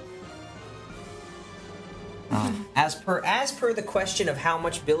 As per the question of how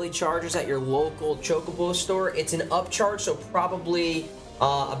much Billy charges at your local Chocobo store, it's an upcharge, so probably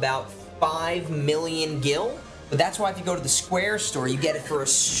about 5 million gil. But that's why if you go to the Square store, you get it for a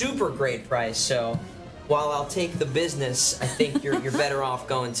super great price. So while I'll take the business, I think you're better off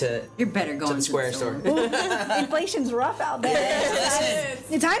going to the Square store. Inflation's rough out there.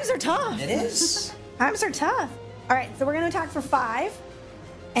 The times are tough. It is. Times are tough. All right, so we're gonna attack for 5,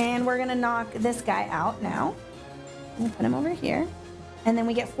 and we're gonna knock this guy out now. We'll put him over here, and then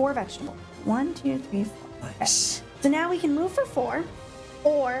we get 4 vegetables. 1, 2, 3, 4. Nice. So now we can move for 4,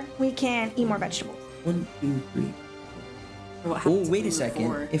 or we can eat more vegetables. 1, 2, 3. Oh, wait a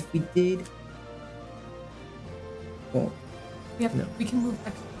second. If we did. Well, We can move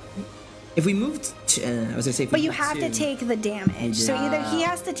extra. if we moved, I was gonna say. If But we you moved have to 2, take the damage. So either he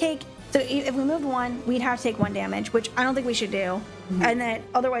has to take. So if we moved 1, we'd have to take 1 damage, which I don't think we should do. And then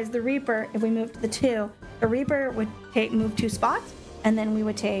otherwise, the Reaper, if we moved the 2, the Reaper would move 2 spots, and then we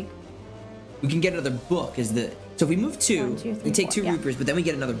would take. We can get another book. So if we move 2, 1, 2, 3, we take 4, 2 yeah. Reapers, but then we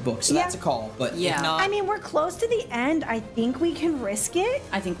get another book. So Yeah. that's a call. But Yeah. if not, I mean, we're close to the end. I think we can risk it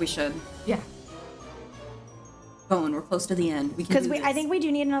I think we should. Yeah. Going, we're close to the end. We can because do I this. think we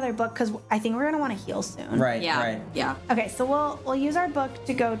do need another book because I think we're gonna want to heal soon. right, Yeah. right. Yeah. Okay, so we'll use our book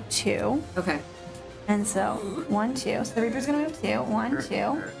to go 2, Okay. and so 1, 2. So the Reaper's gonna move 2, 1,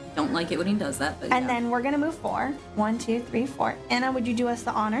 2, Don't like it when he does that, but and yeah. then we're gonna move 4, 1, 2, 3, 4. Anna, would you do us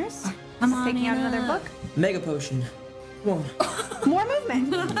the honors? Come on, Taking out Anna. another book. Mega potion. Come on. More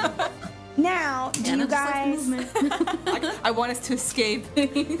movement. Now, do Anna you just likes guys? movement. I want us to escape.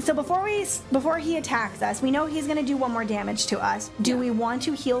 So before he attacks us, we know he's gonna do 1 more damage to us. Do we want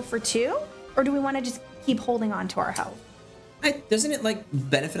to heal for 2, or do we want to just keep holding on to our health? Doesn't it like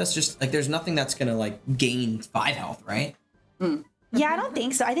benefit us? Just like there's nothing that's gonna like gain 5 health, right? Yeah, I don't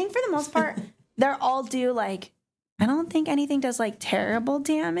think so. I think for the most part, they're all do like. I don't think anything does like terrible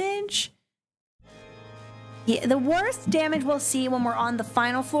damage. Yeah, the worst damage we'll see when we're on the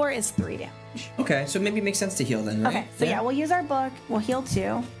final floor is 3 damage. Okay, so maybe it makes sense to heal then, right? Okay, so yeah, we'll use our book. We'll heal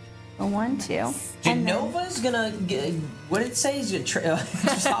 2. So 1, 2. And then- Genova's gonna what did it say? He's gonna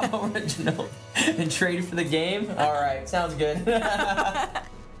just hop over to Genova and trade for the game. All right, sounds good.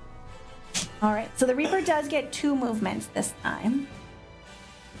 All right, so the Reaper does get 2 movements this time.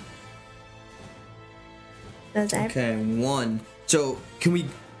 Does that? Okay, 1. So can we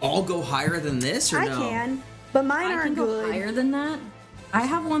all go higher than this, or I no? can, but mine I aren't can go good. higher than that. I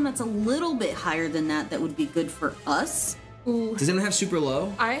have one that's a little bit higher than that would be good for us. Ooh. Does anyone have super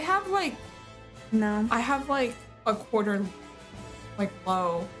low? I have like No. a quarter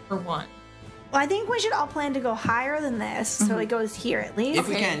low for 1. Well, I think we should all plan to go higher than this, so it goes here at least. If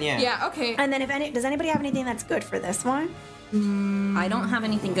we can, yeah. Yeah, okay. And then does anybody have anything that's good for this one? I don't have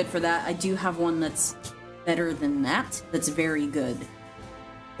anything good for that. I do have one that's better than that. That's very good.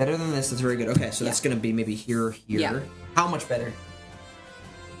 Better than this, that's very good. Okay, so that's gonna be maybe here. Yeah. How much better?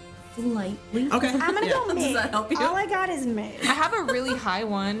 Slightly. Okay. I'm gonna go Does mid. that help you? All I got is mid. I have a really high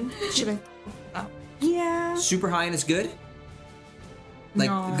one. Should I? Oh, Yeah. Super high and it's good? Like,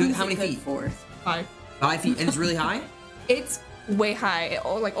 No. good, how Who's many it feet? good for? 5. 5 feet, and it's really high? It's way high.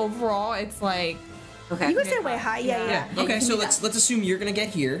 Like overall, it's like Okay. You would say way high. Yeah, yeah. Yeah, Okay, you so can do let's assume you're gonna get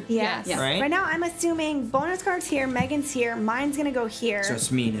here. Yes. Yeah. Right? Right now, I'm assuming bonus cards here, Megan's here, mine's gonna go here. So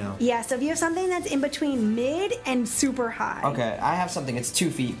it's me now. Yeah, so if you have something that's in between mid and super high, Okay, I have something. It's 2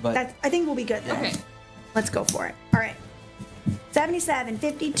 feet, but I think we'll be good then. okay. Let's go for it. All right. 77,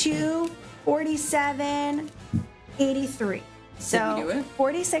 52, 47, 83. So we do it?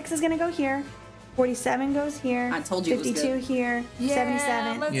 46 is gonna go here. 47 goes here. I told you it was 52 good. here. Yeah,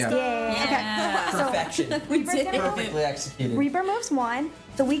 77. let's Yeah. go. Yeah. Okay. So Perfection. We Reaper's did gonna move- Perfectly executed. Reaper moves 1,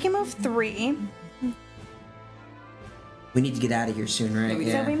 so we can move 3. we need to get out of here soon, right? Yeah, we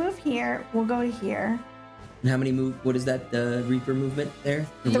do. So Yeah. if we move here, we'll go to here. And how many move? What is that? The Reaper movement there?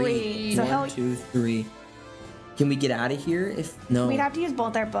 3. So 1, 2, 3. Can we get out of here? If no, we'd have to use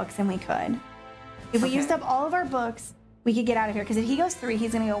both our books, and we could. If we Okay. used up all of our books, we could get out of here. Because if he goes 3,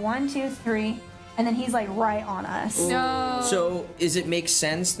 he's gonna go 1, 2, 3, and then he's like right on us. No. So does it make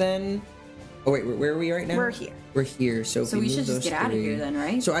sense then? Oh wait, where are we right now? We're here. We're here. So if So we move should just those get out of 3 here then,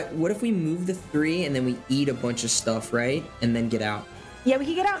 right? So what if we move the 3 and then we eat a bunch of stuff, right? And then get out. Yeah, we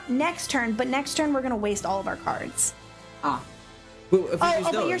could get out next turn, but next turn we're gonna waste all of our cards. Ah. Well, if we use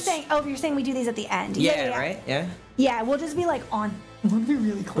But you're those- saying we do these at the end. Yeah, right. Yeah. Yeah, we'll just be like on. We'll be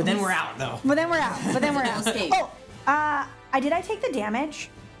really close. But then we're out though. But then we're out. But then we're out. Escape. Oh, I take the damage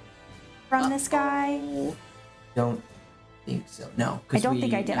from this guy? Don't think so. No. I don't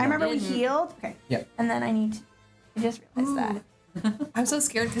think I did. I remember we healed. Okay. Yeah. And then I just realized that. I'm so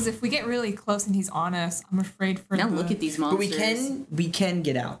scared because if we get really close and he's on us, I'm afraid for Now look at these monsters. But we can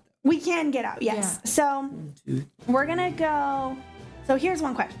get out. We can get out, yes. Yeah. So we're gonna go. So here's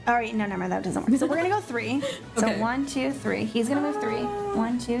one question. All right, no, never mind, that doesn't work. So we're gonna go 3. So Okay. 1, 2, 3. He's gonna move 3.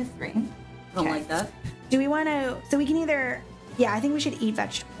 1, 2, 3. Don't like that. Do we want to? So we can either. Yeah, I think we should eat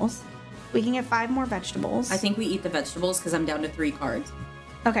vegetables. We can get 5 more vegetables. I think we eat the vegetables because I'm down to 3 cards.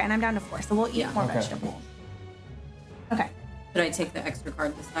 Okay, and I'm down to 4, so we'll eat Yeah. more Okay. vegetables. Okay. Should I take the extra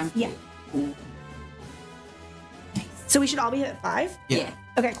card this time? Yeah. So we should all be at 5. Yeah.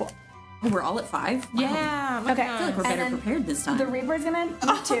 Okay, cool. Oh, we're all at 5? Wow. Yeah. look Okay. at I feel like we're us. better then prepared this time. The Reaper's gonna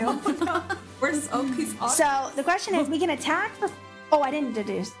eat 2. Where's he's on? So the question is, we can attack for. Oh, I didn't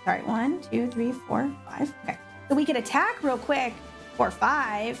deduce. Sorry. 1, 2, 3, 4, 5. Okay. So we could attack real quick for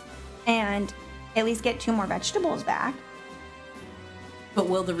 5, and at least get 2 more vegetables back. But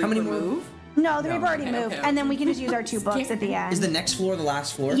will the Reaper many more? move? No, the No. Reaper already Okay, moved, okay. and then we can just use our 2 books at the end. Is the next floor the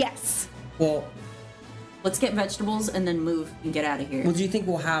last floor? Yes. Well, Let's get vegetables and then move and get out of here. do you think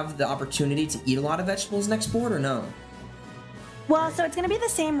we'll have the opportunity to eat a lot of vegetables next board or no? Well, so it's going to be the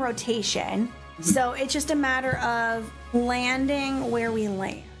same rotation. So it's just a matter of landing where we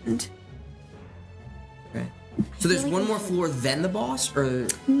land. Okay. So there's like one we more should- floor than the boss, or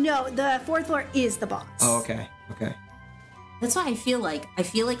No, the 4th floor is the boss. oh, okay, okay. That's why I feel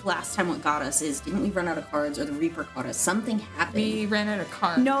like last time what got us is didn't we run out of cards or the Reaper caught us? Something happened. We ran out of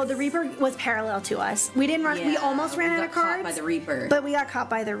cards. No, the Reaper was parallel to us. We didn't run. we Yeah, almost ran we out got of caught cards by the Reaper. but we got caught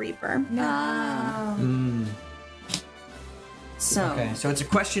by the Reaper. So Okay, so it's a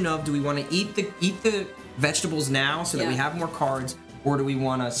question of do we want to eat the vegetables now so that we Yeah. have more cards, or do we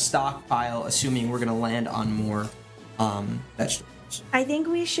want to stockpile, assuming we're gonna land on more vegetables? I think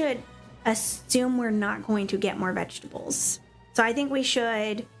we should assume we're not going to get more vegetables. So I think we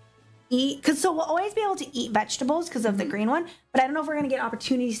should eat, because so we'll always be able to eat vegetables because of the green one, but I don't know if we're going to get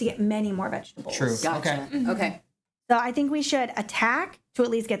opportunities to get many more vegetables. True. gotcha. Okay. So I think we should attack to at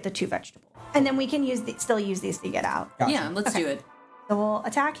least get the 2 vegetables. And then we can still use these to get out. Gotcha. Yeah, let's do it. So we'll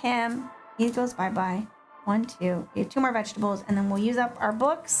attack him. He goes bye-bye. 1, 2. We have 2 more vegetables, and then we'll use up our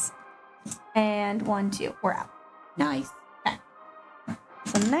books. And 1, 2. We're out. Nice.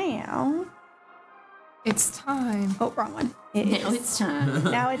 So now... It's time. Oh, wrong one. Now it's time.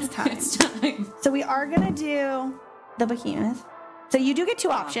 Now it's time. It's time. So we are gonna do the behemoth. So you do get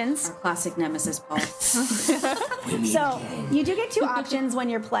 2 options. Our classic nemesis, Paul. So you do get 2 options when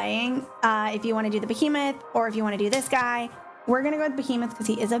you're playing. If you want to do the behemoth or if you want to do this guy. We're gonna go with behemoth because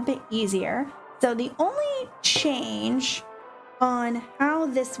he is a bit easier. So the only change on how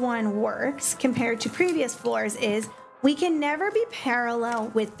this one works compared to previous floors is we can never be parallel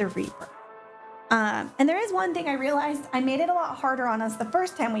with the Reaper. And there is one thing I realized. I made it a lot harder on us the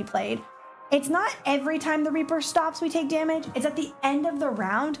first time we played. It's not every time the Reaper stops we take damage. It's at the end of the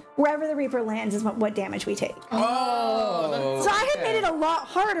round. Wherever the Reaper lands is what damage we take. Oh. So I had made it a lot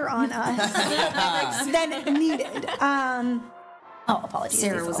harder on us than needed. Apologies.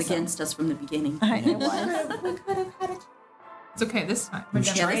 Sarah was also. against us from the beginning. It was. We could have had it. It's okay this time. We're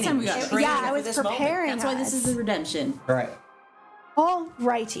Yeah, this time we got training Yeah, I for was this moment. preparing That's why this is us. the redemption. Right.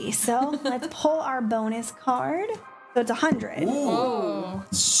 Alrighty, so let's pull our bonus card. So it's 100. Oh.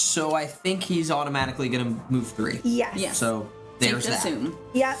 So I think he's automatically gonna move 3. Yes. Yes. So Safe there's to that. assume.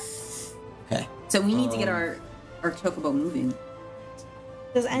 Yep. Okay. So we need to get our Chocobo moving.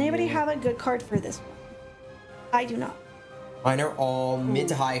 Does anybody have a good card for this one? I do not. Mine are all mid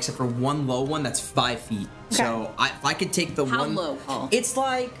to high except for one low one that's 5 feet. So if I could take the How one. low, Paul? It's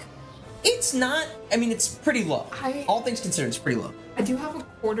like, it's not. I mean, it's pretty low. All things considered, it's pretty low. I do have a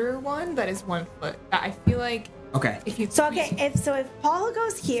quarter one that is 1 foot. That I feel like Okay. if you So okay, if Paul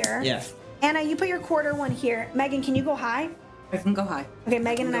goes here, Yeah. Anna, you put your quarter one here. Megan, can you go high? I can go high. Okay,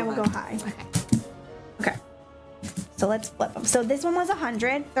 Megan and I go will go high. Okay. So let's flip them. So this one was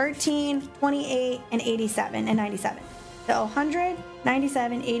 100, 13, 28, and 87, and 97. So 100,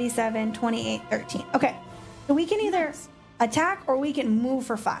 97, 87, 28, 13. Okay. So we can either attack or we can move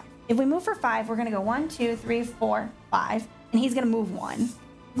for 5. If we move for 5, we're going to go 1, 2, 3, 4, 5, and he's going to move 1.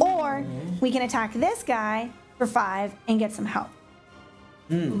 Or we can attack this guy for 5 and get some help.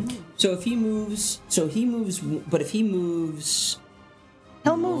 So if he moves, but if he moves,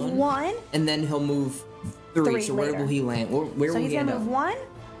 He'll move 1. and then he'll move 3. 3 So where later. will he land? Where So will he's he going end to up? move 1,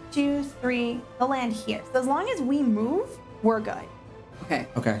 2, 3. He'll land here. So as long as we move, we're good. Okay.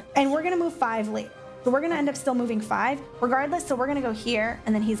 Okay. And we're going to move 5 later. So we're going to end up still moving 5 regardless. So we're going to go here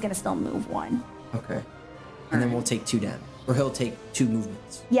and then he's going to still move 1. Okay. and then we'll take 2 damage, or he'll take 2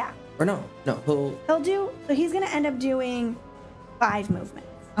 movements. Yeah. Or no, He'll do. So he's gonna end up doing 5 movements.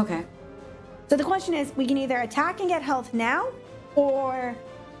 Okay. So the question is, we can either attack and get health now, or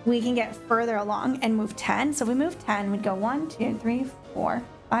we can get further along and move 10. So if we move 10, we'd go 1, 2, 3, 4,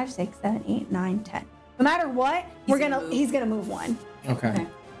 5, 6, 7, 8, 9, 10. No matter what, he's gonna move 1. Okay.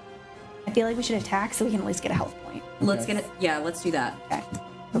 I feel like we should attack so we can at least get a health point. Let's get it. Yeah, let's do that. Okay.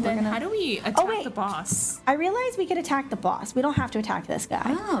 Then how do we attack wait. the boss? I realized we could attack the boss. We don't have to attack this guy.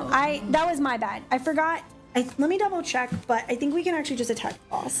 Oh. That was my bad. I forgot. Let me double check, but I think we can actually just attack the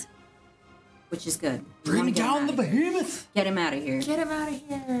boss. Which is good. Bring down the behemoth. Get him out of here. Get him out of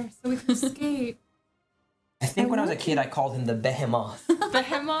here so we can escape. I think when I was a kid, I called him the behemoth.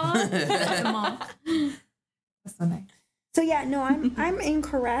 Behemoth. That's so nice. So yeah, no, I'm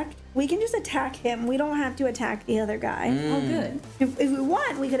incorrect. We can just attack him. We don't have to attack the other guy. Oh, good. If we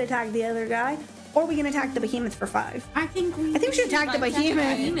want, we could attack the other guy, or we can attack the behemoth for 5. I think we should attack the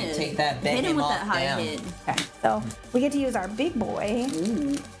behemoth. Take that Hit him with behemoth that high down. hit. Okay, so we get to use our big boy,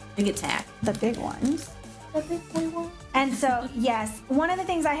 Ooh. Big attack. the big ones. And so, yes, one of the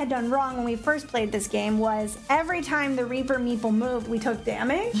things I had done wrong when we first played this game was every time the Reaper Meeple moved, we took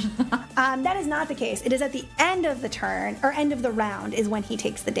damage. That is not the case. It is at the end of the turn, or end of the round, is when he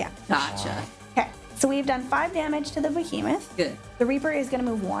takes the damage. Gotcha. Okay, so we've done 5 damage to the behemoth. Good. The Reaper is going to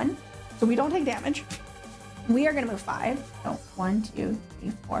move 1, so we don't take damage. We are going to move 5. So 1, 2,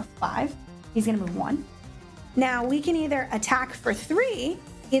 3, 4, 5. He's going to move 1. Now we can either attack for 3,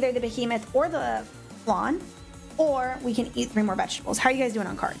 either the behemoth or the flan, or we can eat 3 more vegetables. How are you guys doing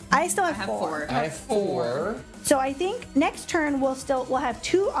on cards? I still have 4. I have 4. So I think next turn we'll have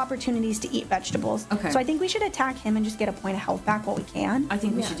 2 opportunities to eat vegetables. Okay. So I think we should attack him and just get a point of health back while we can. I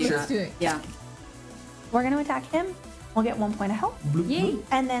think we should do Let's that. do it. Yeah. We're going to attack him. We'll get 1 point of health. Yay.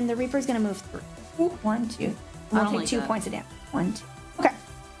 And then the Reaper's going to move 3. 1, 2. We'll don't take like 2 that. points of damage. 1, 2. Okay.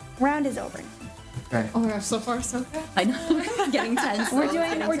 Round is over. Okay. Oh my gosh, so far so good. I know. Getting tense. We're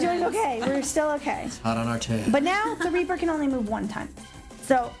doing okay. We're still okay. Hot on our tail. But now the Reaper can only move 1 time.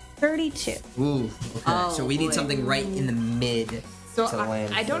 So 32. Ooh. Okay. Oh, so we need boy. something right in the mid. So to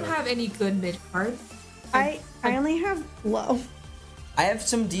land I don't for- have any good mid cards. I only have low. I have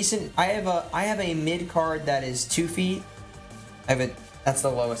some decent. I have a mid card that is 2 feet. That's the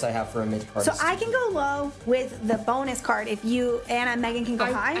lowest I have for a mid card. So I can go low with the bonus card if you, Anna and Megan can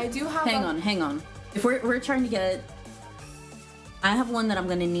go high. I do have Hang on. If we're trying to get, I have one that I'm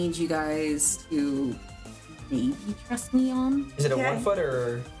gonna need you guys to maybe trust me on. Is it a Okay. 1 foot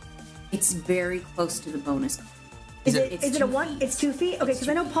or? It's very close to the bonus. Is it's it a 2 1? feet. It's 2 feet? Okay, because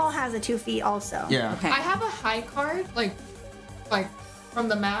I know Paul has a 2 feet also. Yeah. Okay. I have a high card, like from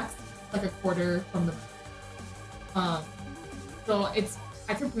the max, like a quarter from the so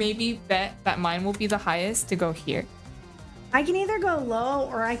I could maybe bet that mine will be the highest to go here. I can either go low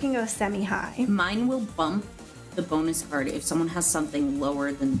or I can go semi-high. Mine will bump the bonus card if someone has something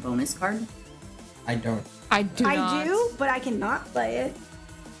lower than bonus card. I don't. I do I not. do, but I cannot play it.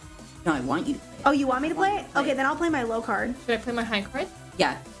 No, I want you to play it. Oh, you want me to play it? play Okay, it. then I'll play my low card. Should I play my high card?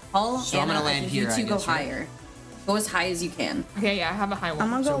 Yeah. Paul, So I'm Anna, gonna land I think here, you I two go guess, right? higher. Go as high as you can. Okay, yeah, I have a high one. I'm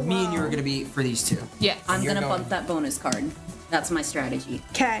gonna go So me and you low. are gonna be for these 2. Yes. I'm You're gonna going- bump that bonus card. That's my strategy.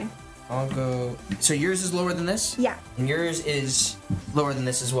 Okay. I'll go. So yours is lower than this, Yeah. and yours is lower than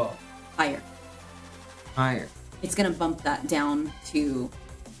this as well. Higher. Higher. It's gonna bump that down to.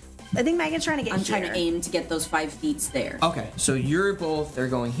 I think Megan's trying to get I'm here. trying to aim to get those 5 feet there. Okay, so you're both. They're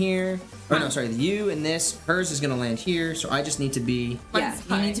going here. Oh no, sorry. You and this. Hers is gonna land here. So I just need to be Yeah, Mine's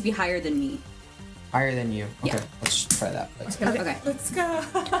you high. need to be higher than me. higher than you. Okay, Yeah. let's try that. Okay. Let's go.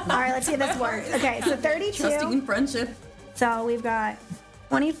 All right, let's see if this works. Okay, so 32. Trusting in friendship. So we've got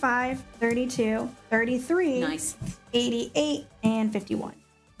 25, 32, 33, Nice. 88, and 51.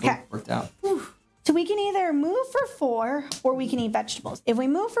 Okay. Worked out. So we can either move for 4 or we can eat vegetables. If we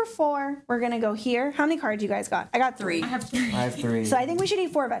move for 4, we're going to go here. How many cards you guys got? I got 3. Three. I have 3. I have 3. So I think we should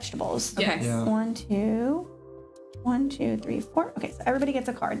eat 4 vegetables. Yes. Okay. Yeah. 1, 2, 1, 2, 3, 4. Okay, so everybody gets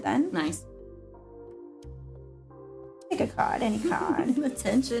a card then. Nice. Pick a card, any card. The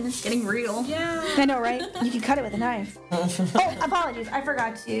tension is getting real. Yeah. I know, right? You can cut it with a knife. Oh, apologies. I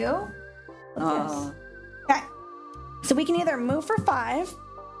forgot to. Oh. Okay. So we can either move for 5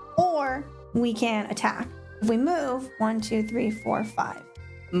 or we can attack. If we move, 1, 2, 3, 4, 5.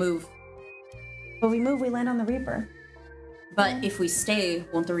 Move. But if we move, we land on the Reaper. But if we stay,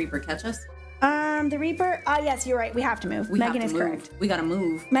 won't the Reaper catch us? The Reaper. Yes, you're right. We have to move. We Megan have is to move. correct. We gotta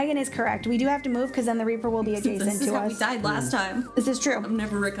move. Megan is correct. We do have to move because then the Reaper will be This adjacent is to how we us. died last time. This is true. I've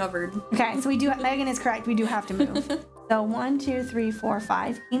never recovered. Okay, so we do. Megan is correct. We do have to move. So 1, 2, 3, 4,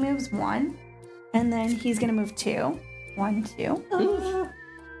 5. He moves 1. And then he's gonna move 2. 1, 2.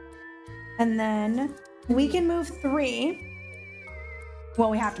 And then we can move 3. Well,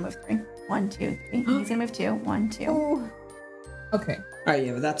 we have to move 3. 1, 2, 3. He's gonna move 2. 1, 2. Okay. All right,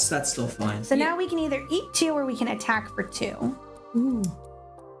 yeah, but that's still fine. So now we can either eat 2 or we can attack for 2. Ooh.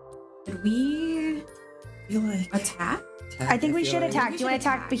 Did we I feel like attack? I think we feel should like- attack. We Do you want should to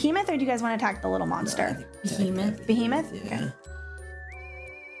attack Behemoth or do you guys want to attack the little monster? Behemoth? Behemoth? Yeah. Okay.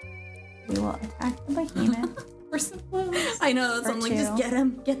 We will attack the Behemoth. We're so close. I know, that's For I'm like, just 2. get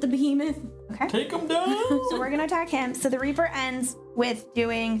him. Get the behemoth. Okay. Take him down. So we're gonna attack him. So the Reaper ends with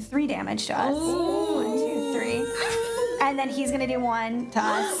doing 3 damage to us. Ooh. 1, 2, 3. And then he's gonna do 1 to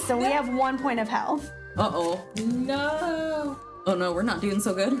us. So we have 1 point of health. Uh-oh. No. Oh no, we're not doing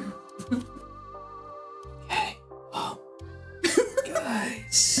so good.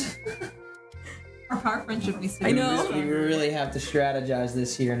 Guys, Our power friendship needs to I be know. we really have to strategize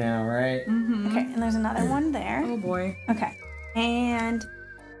this here now, right? Mm-hmm. Okay, and there's another one there. Oh boy. Okay. And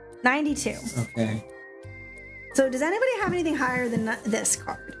 92. Okay. So does anybody have anything higher than this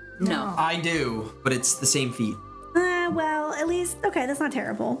card? No. I do, but it's the same feat. Well, at least, okay, that's not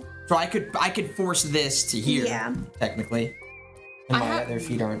terrible. So I could force this to here. Yeah. Technically. And my I have- other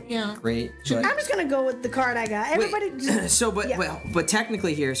feet aren't yeah. great. But I'm just gonna go with the card I got. Everybody just, so but yeah. but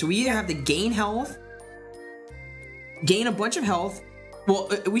technically here, so we either have to gain health, gain a bunch of health. Well,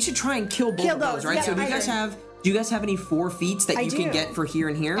 we should try and kill both Kill of those, those, right? yeah, so do I you guys agree. do you guys have any 4 feats that I you can do. get for here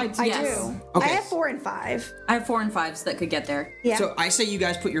and here? I I Yes. do. Okay. I have 4 and 5. I have 4 and 5s that could get there. Yeah. So I say you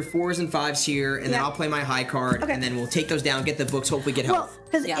guys put your 4s and 5s here, and then Yeah. I'll play my high card, Okay. and then we'll take those down, get the books, hopefully get well, health.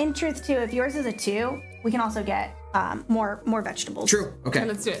 because Yeah. in truth too, if yours is a 2, we can also get more vegetables. True. Okay. Okay,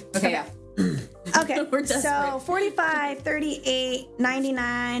 let's do it. Okay, yeah. Okay. We're so desperate. 45, 38,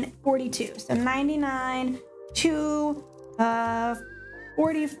 99, 42. So 99, 2,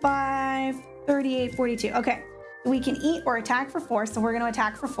 45, 38, 42. Okay. We can eat or attack for 4, so we're going to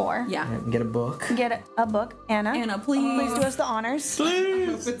attack for 4. Yeah. Get a book. Get a book, Anna. Anna, please. Please do us the honors. Hope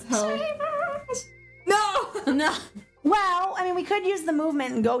it's help. No! No! Well, I mean, we could use the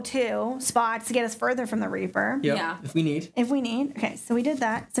movement and go 2 spots to get us further from the Reaper. Yep, Yeah. if we need. If we need. Okay, so we did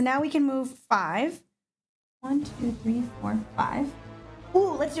that. So now we can move 5. 1, 2, 3, 4, 5. Ooh,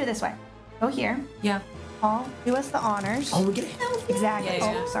 let's do it this way. Go here. Yeah. Paul, do us the honors. Oh, we get health. Exactly.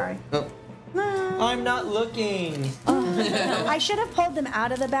 Yeah, yeah. Oh, sorry. Oh. No. I'm not looking. I should have pulled them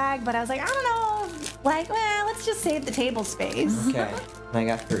out of the bag, but I was like, I don't know. Like, well, let's just save the table space. Okay. And I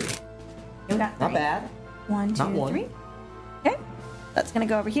got 3. We got 3. Not bad. 1, 2, Not one. 3. Okay. That's gonna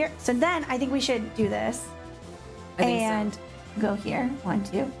go over here. So then I think we should do this. I think and go here. 1,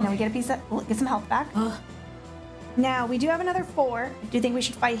 2. Now we get a piece of we'll get some health back. Ugh. Now we do have another 4. Do you think we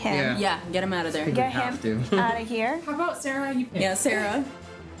should fight him? Yeah. Yeah, get him out of there. We Get have him to. out of here. How about Sarah? You pick. Yeah, Sarah.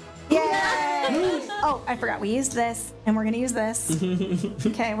 Yay! Oh, I forgot. We used this, and we're gonna use this.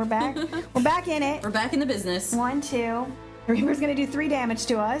 Okay, we're back. We're back in it. We're back in the business. 1, 2. The Reaper's gonna do 3 damage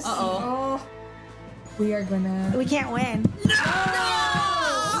to us. Uh-oh. Oh. We are gonna. We can't win. No!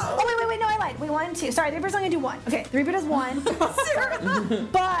 Oh wait, no, I lied. We won 2. Sorry, the Reaper's only gonna do 1. Okay, the Reaper does 1.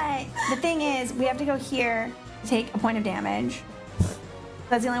 But the thing is, we have to go here to take a point of damage.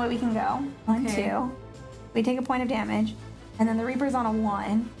 That's the only way we can go. 1, Okay. 2. We take a point of damage, and then the Reaper's on a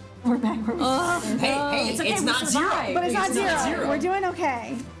 1. We're back where we started. Hey, It's okay, it's we not survived. 0. But it's not It's zero. not 0. We're doing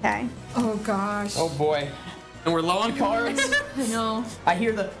okay. Okay. Oh gosh. Oh boy. And we're low on cards. I know. I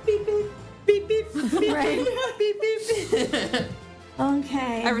hear the beep beep beep beep beep Right. beep beep beep.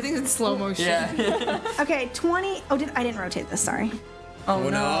 Okay. Everything's in slow motion. Yeah. Okay, 20. Oh, I didn't rotate this, sorry. Oh, Oh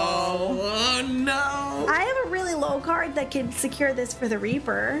no. Oh no. I have a really low card that could secure this for the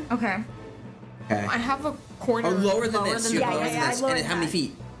Reaper. Okay. Okay. I have a quarter. Oh, lower than Lower this. than You're the- lower Yeah, than yeah, this. lower And than how many that.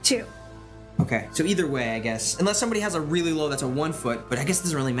 feet? 2. Okay. So either way, I guess. Unless somebody has a really low that's a 1 foot, but I guess it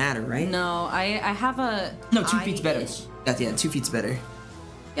doesn't really matter, right? No, I have a. No, 2 feet's better. high-ish. Yeah, 2 feet's better.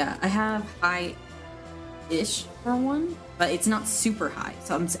 Yeah, I have high-ish for 1, but it's not super high,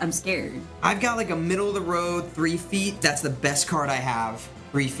 so I'm scared. I've got like a middle of the road 3 feet. That's the best card I have.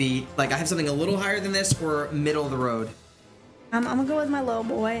 3 feet. Like I have something a little higher than this or middle of the road. I'm gonna go with my low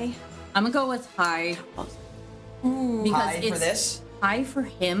boy. I'm gonna go with high. Ooh. Because High it's for this. high for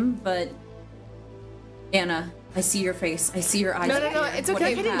him, but Anna, I see your face. I see your eyes. No, right no, here. it's What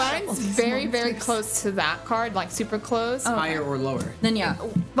okay. do you have? Mine's very, very close to that card, like super close. Oh. Higher or lower. Then yeah.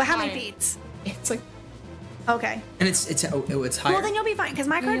 But how many High. feet? It's like Okay. And it's higher. Well, then you'll be fine, because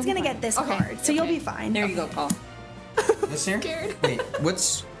my card's you'll gonna be get this Okay, card, so you'll okay. be fine. There you go, Paul. This here? Scared. Wait,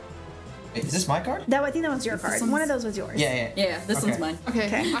 what's... Wait, is this my card? That I think that one's your card. One of those was yours. Yeah. Yeah, this Okay. one's mine. okay.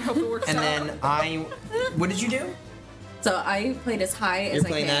 Okay. I hope it works And out. then what did you do? So I played as high as You're I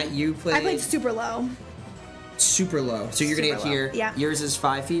playing can. that. You play I played super low. super low. So you're gonna Super get low. here. Yeah. Yours is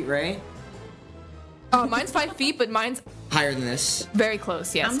 5 feet, right? Mine's 5 feet, but mine's Higher than this. very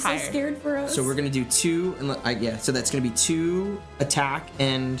close. Yes, I'm so higher. scared for us. So we're gonna do 2, and yeah. So that's gonna be 2 attack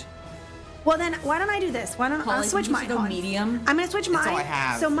and. Well, then why don't I do this? Why don't Paul, I'll I think switch you mine? should go Hold on. medium. I'm gonna switch mine. all I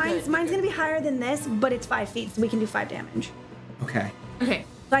have. So mine's Good, gonna good. be higher than this, but it's 5 feet, so we can do 5 damage. Okay. Okay.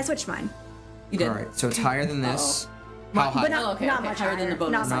 So I switched mine. You did. All right. So it's higher than this. How high? But not, Oh, okay, not okay, much higher than the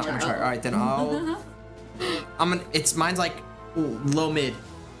bonus. Not Not much much higher. higher. All right, then I'll. Mine's like low mid.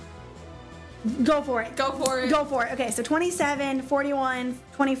 Go for it. Go for it. Go for it. Okay, so 27, 41,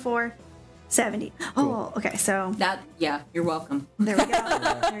 24, 70. Oh, okay, so That, yeah, you're welcome. there we go.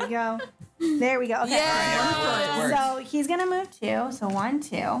 There we go. There we go. Okay. Yeah. It works. So he's gonna move 2. So 1,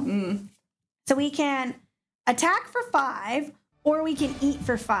 2. So we can attack for 5, or we can eat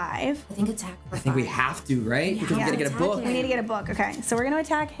for 5. I think attack for I think we have to, right? Because we Yeah. gotta get a book. Attack We need to get a book. Okay, so we're gonna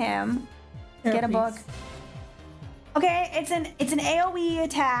attack him. Get a book. Okay, it's an AOE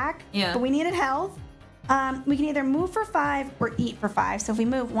attack. Yeah. But we needed health. We can either move for 5 or eat for 5. So if we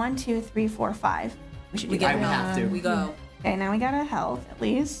move 1, 2, 3, 4, 5, we should do We that. get would have to. We go. Okay, now we got a health at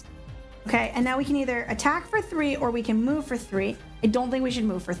least. Okay, and now we can either attack for 3 or we can move for 3. I don't think we should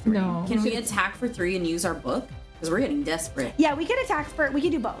move for 3. No. Can we attack for 3 and use our book? Because we're getting desperate. Yeah, we could attack for. We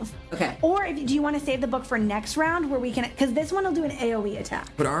could do both. Okay. Or do you want to save the book for next round where we can? Because this one will do an AOE attack.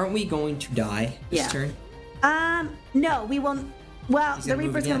 But aren't we going to die this Yeah. turn? No, we will. Well, He's the gonna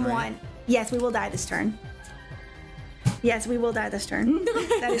move Reaper's again, gonna right? win. Yes, we will die this turn. Yes, we will die this turn.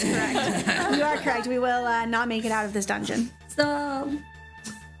 That is correct. You are correct. We will not make it out of this dungeon. So,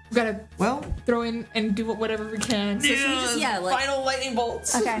 We gotta Well, throw in and do whatever we can. should we just, yeah, like, final lightning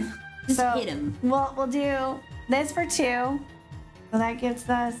bolts. Okay. Just so hit him. We'll do this for 2. So that gives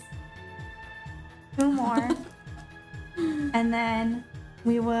us 2 more. And then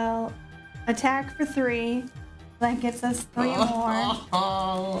we will attack for 3. That gets us 3 more.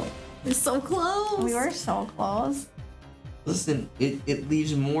 Oh, We're so close. We were so close. listen, it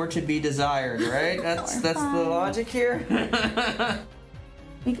leaves more to be desired, right? That's the logic here.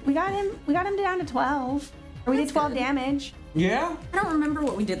 We got him down to 12. Or we did 12 damage. Yeah. I don't remember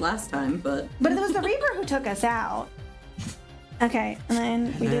what we did last time, but But it was the Reaper who took us out. Okay, and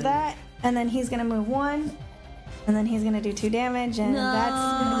then we do that, and then he's gonna move 1, and then he's gonna do 2 damage, and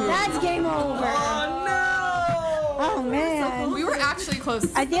that's game over. Oh no! Oh man. We were actually close.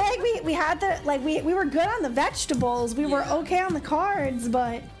 I feel like we had the we were good on the vegetables. We were okay on the cards,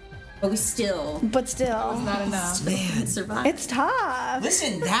 but we still still. Not enough. Man, survived. It's tough.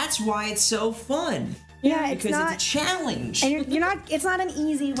 listen, that's why it's so fun. Yeah, it's Because not it's a challenge. and you're not it's not an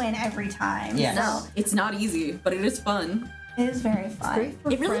easy win every time. Yeah. No, it's not easy, but it is fun. It is very fun. Great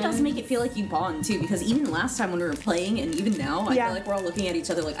for It really does friends. make it feel like you bond too, because even last time when we were playing, and even now, I Yeah. feel like we're all looking at each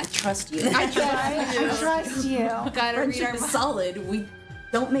other like, I trust you. I trust you. Gotta read Friendship our is solid. We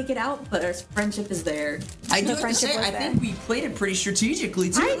don't make it out, but our friendship is there. I do have to friendship say, was I there. think we played it pretty strategically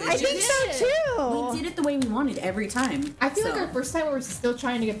too. I think so too. We did it the way we wanted every time. I feel like So- our first time we were still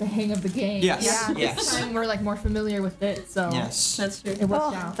trying to get the hang of the game. Yes. Yeah. Yes. This time we're like more familiar with it, so Yes. That's true. it worked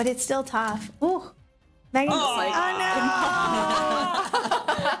Oh, out. but it's still tough. Ooh. Megan's like- no!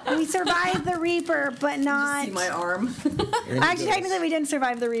 We survived the Reaper, but not. See my arm. Actually, technically, we didn't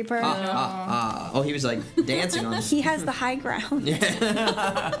survive the Reaper. Oh, he was like dancing on. He has the high ground.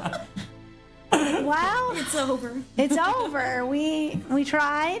 Well, It's over. it's over. We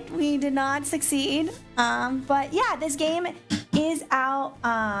tried. We did not succeed. But yeah, this game is out.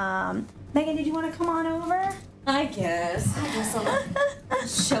 Megan, did you want to come on over? I guess I'll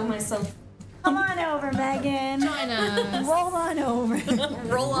show myself. Come on over, Megan. Join us. Roll on over.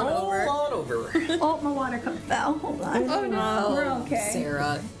 Roll on Roll over. on over. Oh, my water cup fell. Hold on. Oh no. We're okay.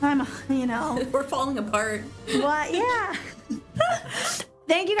 Sarah. I'm, you know. We're falling apart. What? Yeah.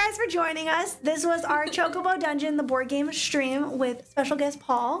 Thank you guys for joining us. This was our Chocobo Dungeon, the board game stream with special guest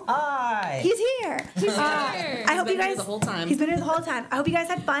Paul. Hi. He's here. here. I hope been you guys. here the whole time. He's been here the whole time. I hope you guys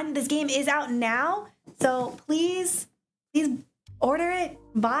had fun. This game is out now, so please order it,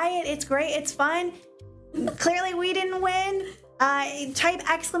 buy it. It's great. It's fun. Clearly, we didn't win. Type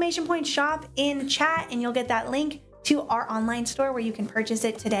 !shop in chat, and you'll get that link to our online store where you can purchase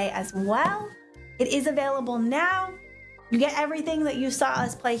it today as well. It is available now. You get everything that you saw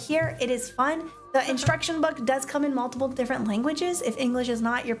us play here. It is fun. The instruction book does come in multiple different languages if English is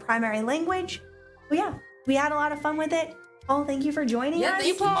not your primary language. But yeah, we had a lot of fun with it. Paul, thank you for joining us. Thank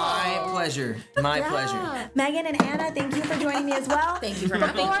you, Paul. My pleasure. My pleasure. Megan and Anna, thank you for joining me as well. Thank you for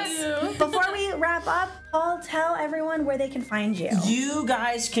having us. Before we wrap up, Paul, tell everyone where they can find you. You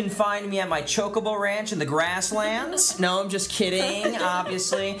guys can find me at my Chocobo Ranch in the grasslands. No, I'm just kidding,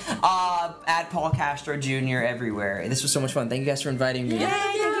 obviously. At Paul Castro Jr. everywhere. This was so much fun. Thank you guys for inviting me. Yay,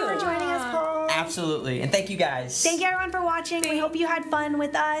 thank you for joining us, Paul. Absolutely. And thank you guys. Thank you everyone for watching. We hope you had fun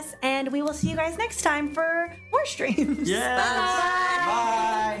with us, and we will see you guys next time for more streams. Yes. Bye. Bye.